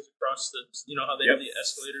PAX, was across the, how they have the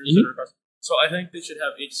escalators that are across. So I think they should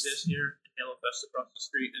have HCS here and Halo Fest across the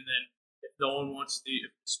street, and then if no one wants to,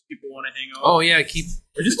 if people want to hang out. Oh yeah,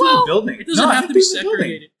 or just do a building. It doesn't have to be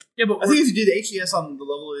segregated. Yeah, but I think if you do the HCS on the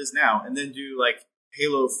level it is now, and then do like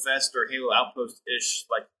Halo Fest or Halo Outpost ish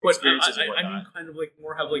like experiences and whatnot. I mean, kind of like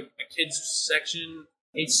more have like a kids section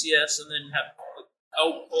HCS, and then have like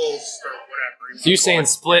Outpost or whatever. So you're saying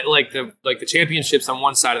split like the championships on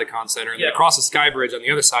one side of the con center, and then across the Sky Bridge on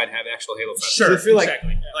the other side have actual Halo Fest. Sure, so I feel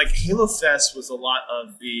exactly. like Halo Fest was a lot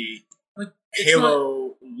of the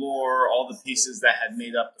Halo lore, all the pieces that had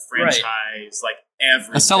made up the franchise, like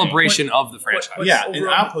everything. A celebration of the franchise. But and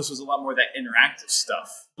Outpost was a lot more of that interactive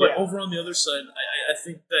stuff. But over on the other side, I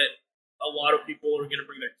think that a lot of people are going to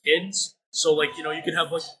bring their kids. So, like, you could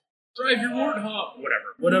have, like, drive your Warthog,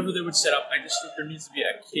 whatever they would set up. I just think there needs to be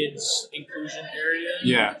a kids inclusion area.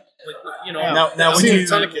 Yeah. Like, now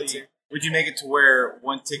would you make it to where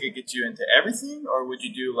one ticket gets you into everything, or would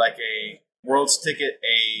you do like a World's ticket,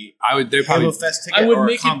 Halo Fest ticket, or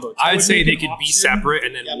a combo? I would say they could be separate,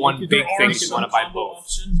 and then one big thing if you want to buy both.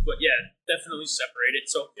 Options, but definitely separate it.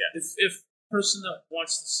 So if person that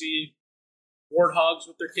wants to see Warthogs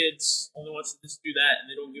with their kids only wants to just do that, and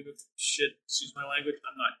they don't give a shit. Excuse my language.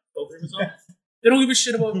 I'm not filtering myself. They don't give a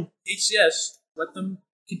shit about HCS. Let them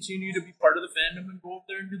continue to be part of the fandom and go up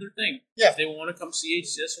there and do their thing. Yeah. If they want to come see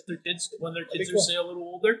HCS with their kids when their kids are say a little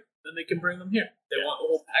older, then they can bring them here. If they want the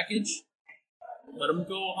whole package, let them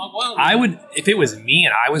go hog wild. I would, if it was me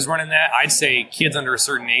and I was running that, I'd say kids under a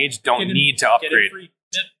certain age don't need to upgrade.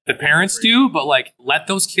 the parents do, but like let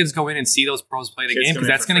those kids go in and see those pros play the Kids game come because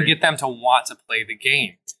in that's for going to free. get them to want to play the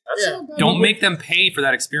game. Yeah. Don't make them pay for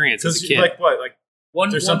that experience as a kid. Like what? Like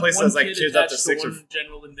There's some places that's like kid kids up to attached 6 or one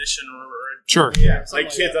general admission or Sure. yeah, something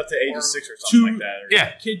like like kids that. up to age Or of 6 or something two- like that. Or,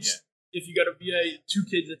 Yeah. kids. If you got a two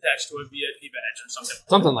kids attached to a VIP badge or something.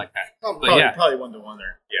 Something like that. Oh, But yeah. probably 1-to-1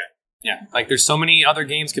 there. Yeah. Yeah. Like there's so many other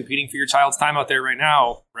games competing for your child's time out there right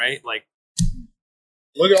now, right? Like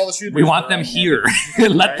Look at all the shooters. we want them here.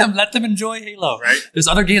 let them enjoy Halo. Right. There's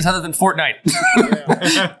other games other than Fortnite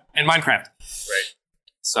Yeah. and Minecraft. Right.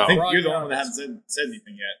 So I think you're the one that hasn't said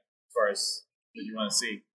anything yet as far as what you want to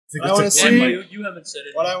see. I wanna It's a see- fun, Yeah, you haven't said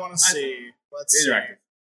it. What I want to see. Let's see. interactive.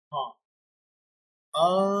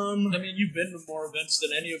 I mean, you've been to more events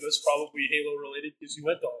than any of us, probably Halo related, because you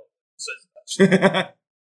went to all of them.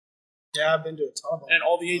 Yeah, I've been to a ton of them. And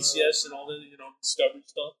all the HCS and all the Discovery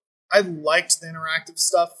stuff. I liked the interactive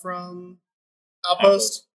stuff from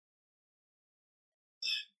Outpost.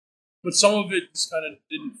 But some of it just kind of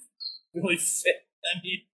didn't really fit. I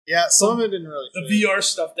mean, Yeah, some of it didn't really the fit. VR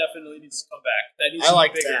stuff definitely needs to come back. That needs I to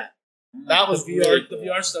liked be bigger. that. That was the VR. really The cool.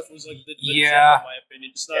 VR stuff was like the Yeah. gem, in my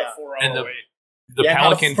opinion. It's not Yeah. a 4 hour And the- wait. the Yeah, not a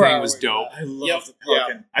Pelican thing was 4 hour dope. I love Yep. the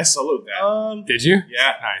Pelican. I soloed that. Did you?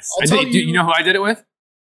 Yeah. Nice. I'll I tell did, you you- know who I did it with?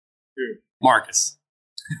 Who? Marcus.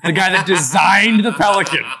 The guy that designed the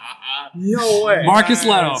Pelican. No way. Marcus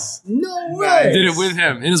Leto. No way. I did it with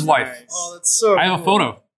him and his wife. Nice. Oh, that's so I have a cool.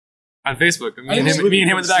 photo on Facebook. Me I and just him in the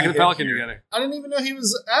back of the see him Pelican here. together. I didn't even know he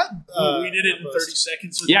was at. We did it in Outpost. 30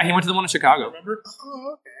 seconds. With Yeah, he went to the one in Chicago. Remember?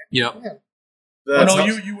 Oh, okay. Yep. Oh, no,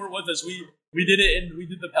 you were with us. We did it, and we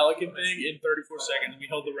did the Pelican thing in 34 seconds. We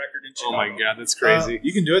held the record in Oh Chicago. my god, that's crazy.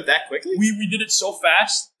 You can do it that quickly? We did it so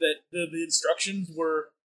fast that the instructions were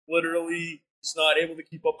literally just not able to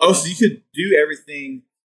keep up. Oh, so you could do everything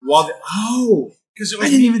while the... Oh! because it I was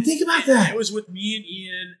didn't even think about it that! was with me and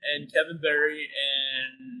Ian and Kevin Berry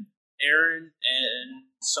and Aaron and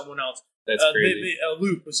someone else. That's crazy.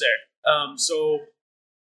 Luke was there. So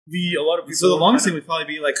a lot of people. So the were longest thing kinda- would probably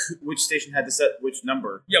be like which station had to set which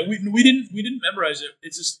number. Yeah, we didn't memorize it.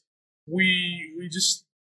 It's just we just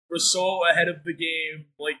were so ahead of the game.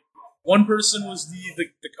 Like one person was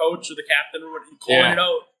the coach or the captain or what calling Yeah. it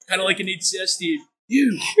out, kind of like an HCS team.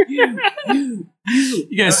 You.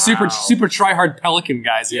 You guys super try hard Pelican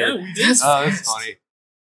guys Yeah, here. we did. Oh, that's funny.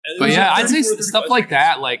 And it But was yeah, like I'd say 34, stuff 35 like seconds.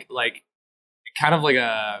 that, like kind of like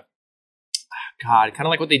a God, kind of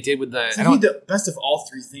like what they did with the. It's I like you don't, need the best of all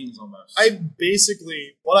three things almost. What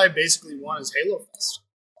I basically want is Halo Fest.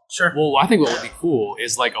 Sure. well, I think what would be cool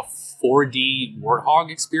is like a 4D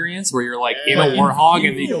Warthog experience where you're like in a Yeah, Warthog in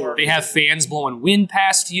and VR. they have fans blowing wind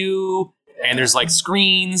past you. And there's like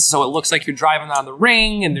screens, so it looks like you're driving on the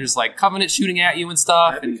ring, and there's like Covenant shooting at you and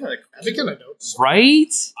stuff. That'd be And, kind of cool. That'd be kind of dope. right?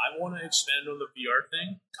 I want to expand on the VR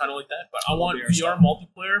thing, kind of like that. But I want VR VR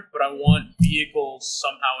multiplayer, but I want vehicles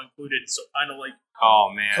somehow included. So kind of like Oh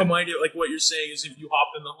man. come idea, like what you're saying is if you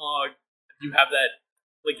hop in the hog, you have that,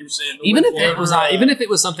 like you're saying. the Even if Wind it was Blower. on, even if it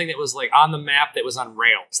was something that was like on the map that was on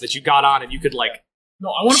rails that you got on and you could like no,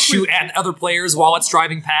 I want to shoot at other players while it's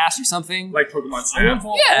driving past or something. Like Pokemon I want Snap.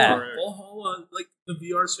 Valhalla, Yeah. Valhalla, like the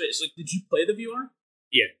VR space. Like, did you play the VR?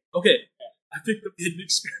 Yeah. Okay. I picked up Hidden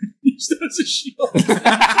Experience used it as a shield.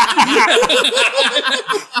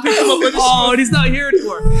 Oh, and he's not here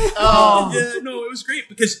anymore. Oh, Yeah, no, it was great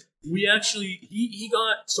because we actually he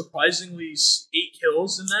got surprisingly 8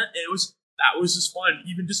 kills in that. And that was just fun.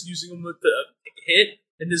 Even just using him with the hit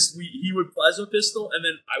and he would plasma pistol and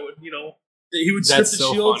then I would he would strip That's the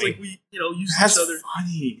so shields funny. like we use That's each other.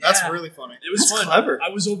 funny. that's Yeah. really funny. It was That's fun. clever. I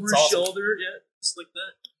was over It's his awesome. shoulder, just like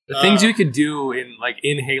that. The things you could do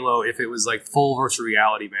in Halo if it was like full virtual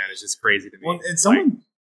reality, man, is just crazy to me. Well, and someone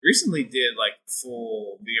recently did like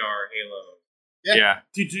full VR Halo. yeah.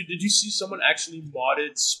 Did you see someone actually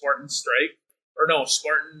modded Spartan Strike? Or no,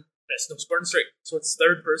 Spartan Strike. So it's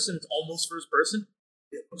third person. It's almost first person.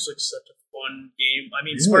 It looks like such a fun game. I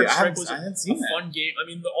mean, Really? Spartan I Strike haven't- was I haven't a seen that. fun game. I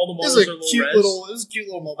mean, all the It was models a are low cute res. little. It was a cute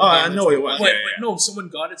little mobile. Oh, I game. know it was. But, Yeah, but no, someone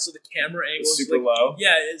got it so the camera angle is Super like, low.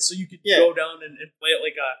 yeah, and so you could Yeah. go down and play it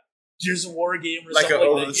like a Gears of War game or Like something a like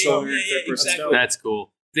over that. the shoulder yeah, third person exactly. That's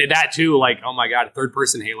cool. That too, like, oh my god, third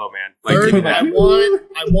person Halo, man. Like, Third, give me that.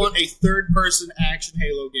 I want a third person action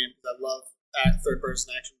Halo game because I love third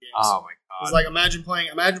person action games. Oh my It's god. like imagine playing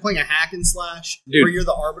a hack and slash Dude, where you're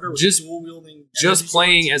the arbiter with just- dual wielding. Just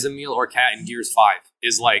playing as Emil or Cat in Gears 5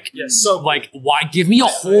 is like, Yes. So like, why give me a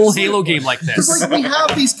whole Halo game like because this? like we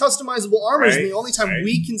have these customizable armors, and Right, the only time right.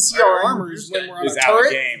 we can see our armors is when we're on Is a out of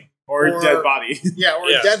turret, game or or- dead body. yeah, or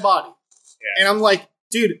Yeah. a dead body. Yeah. And I'm like,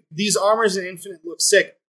 dude, these armors in Infinite look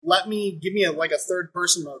sick. give me a third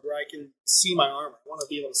person mode where I can see my armor. I want to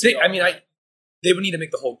be able to see. They would need to make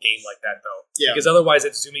the whole game like that though. Yeah. Because otherwise,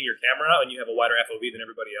 it's zooming your camera out, and you have a wider FOV than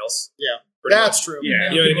everybody else. Yeah, Pretty that's much. true. Yeah.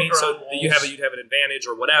 You know what I mean? So you'd have an advantage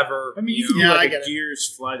or whatever. I mean, you know. can Yeah, do I like get a it. Gears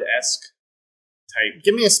Flood-esque type.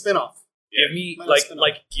 Give me a spin-off. Give me Might have spin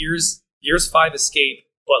like Gears 5 Escape,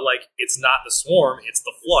 but like it's not the Swarm, it's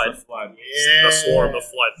the Flood. Yeah. The Swarm, the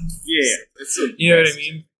Flood. Yeah. It's a You know what I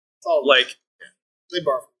mean? Oh, Like, they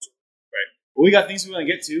borrow. Well, we got things we want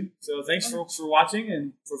to get to. So thanks folks for watching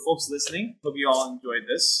and for folks listening. Hope you all enjoyed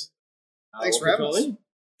this. Thanks We'll for having call us. in.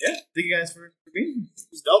 Yeah. Thank you guys for being here.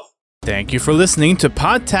 It's dope. Thank you for listening to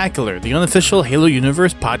Podtacular, the unofficial Halo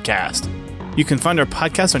Universe podcast. You can find our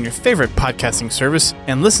podcast on your favorite podcasting service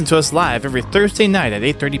and listen to us live every Thursday night at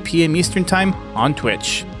 8:30 p.m. Eastern Time on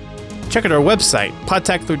Twitch. Check out our website,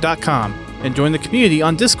 podtacular.com, and join the community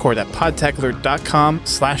on Discord at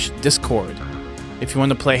podtacular.com/discord. If you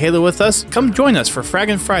want to play Halo with us, come join us for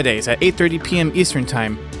Fraggin' Fridays at 8:30 p.m. Eastern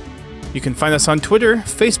Time. You can find us on Twitter,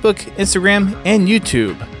 Facebook, Instagram, and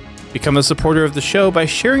YouTube. Become a supporter of the show by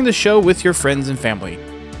sharing the show with your friends and family.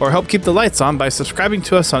 Or help keep the lights on by subscribing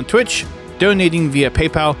to us on Twitch, donating via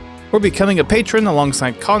PayPal, or becoming a patron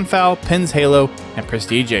alongside Confal, Pins Halo, and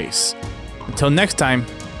Prestige Ace. Until next time,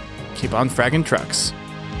 keep on fragging trucks.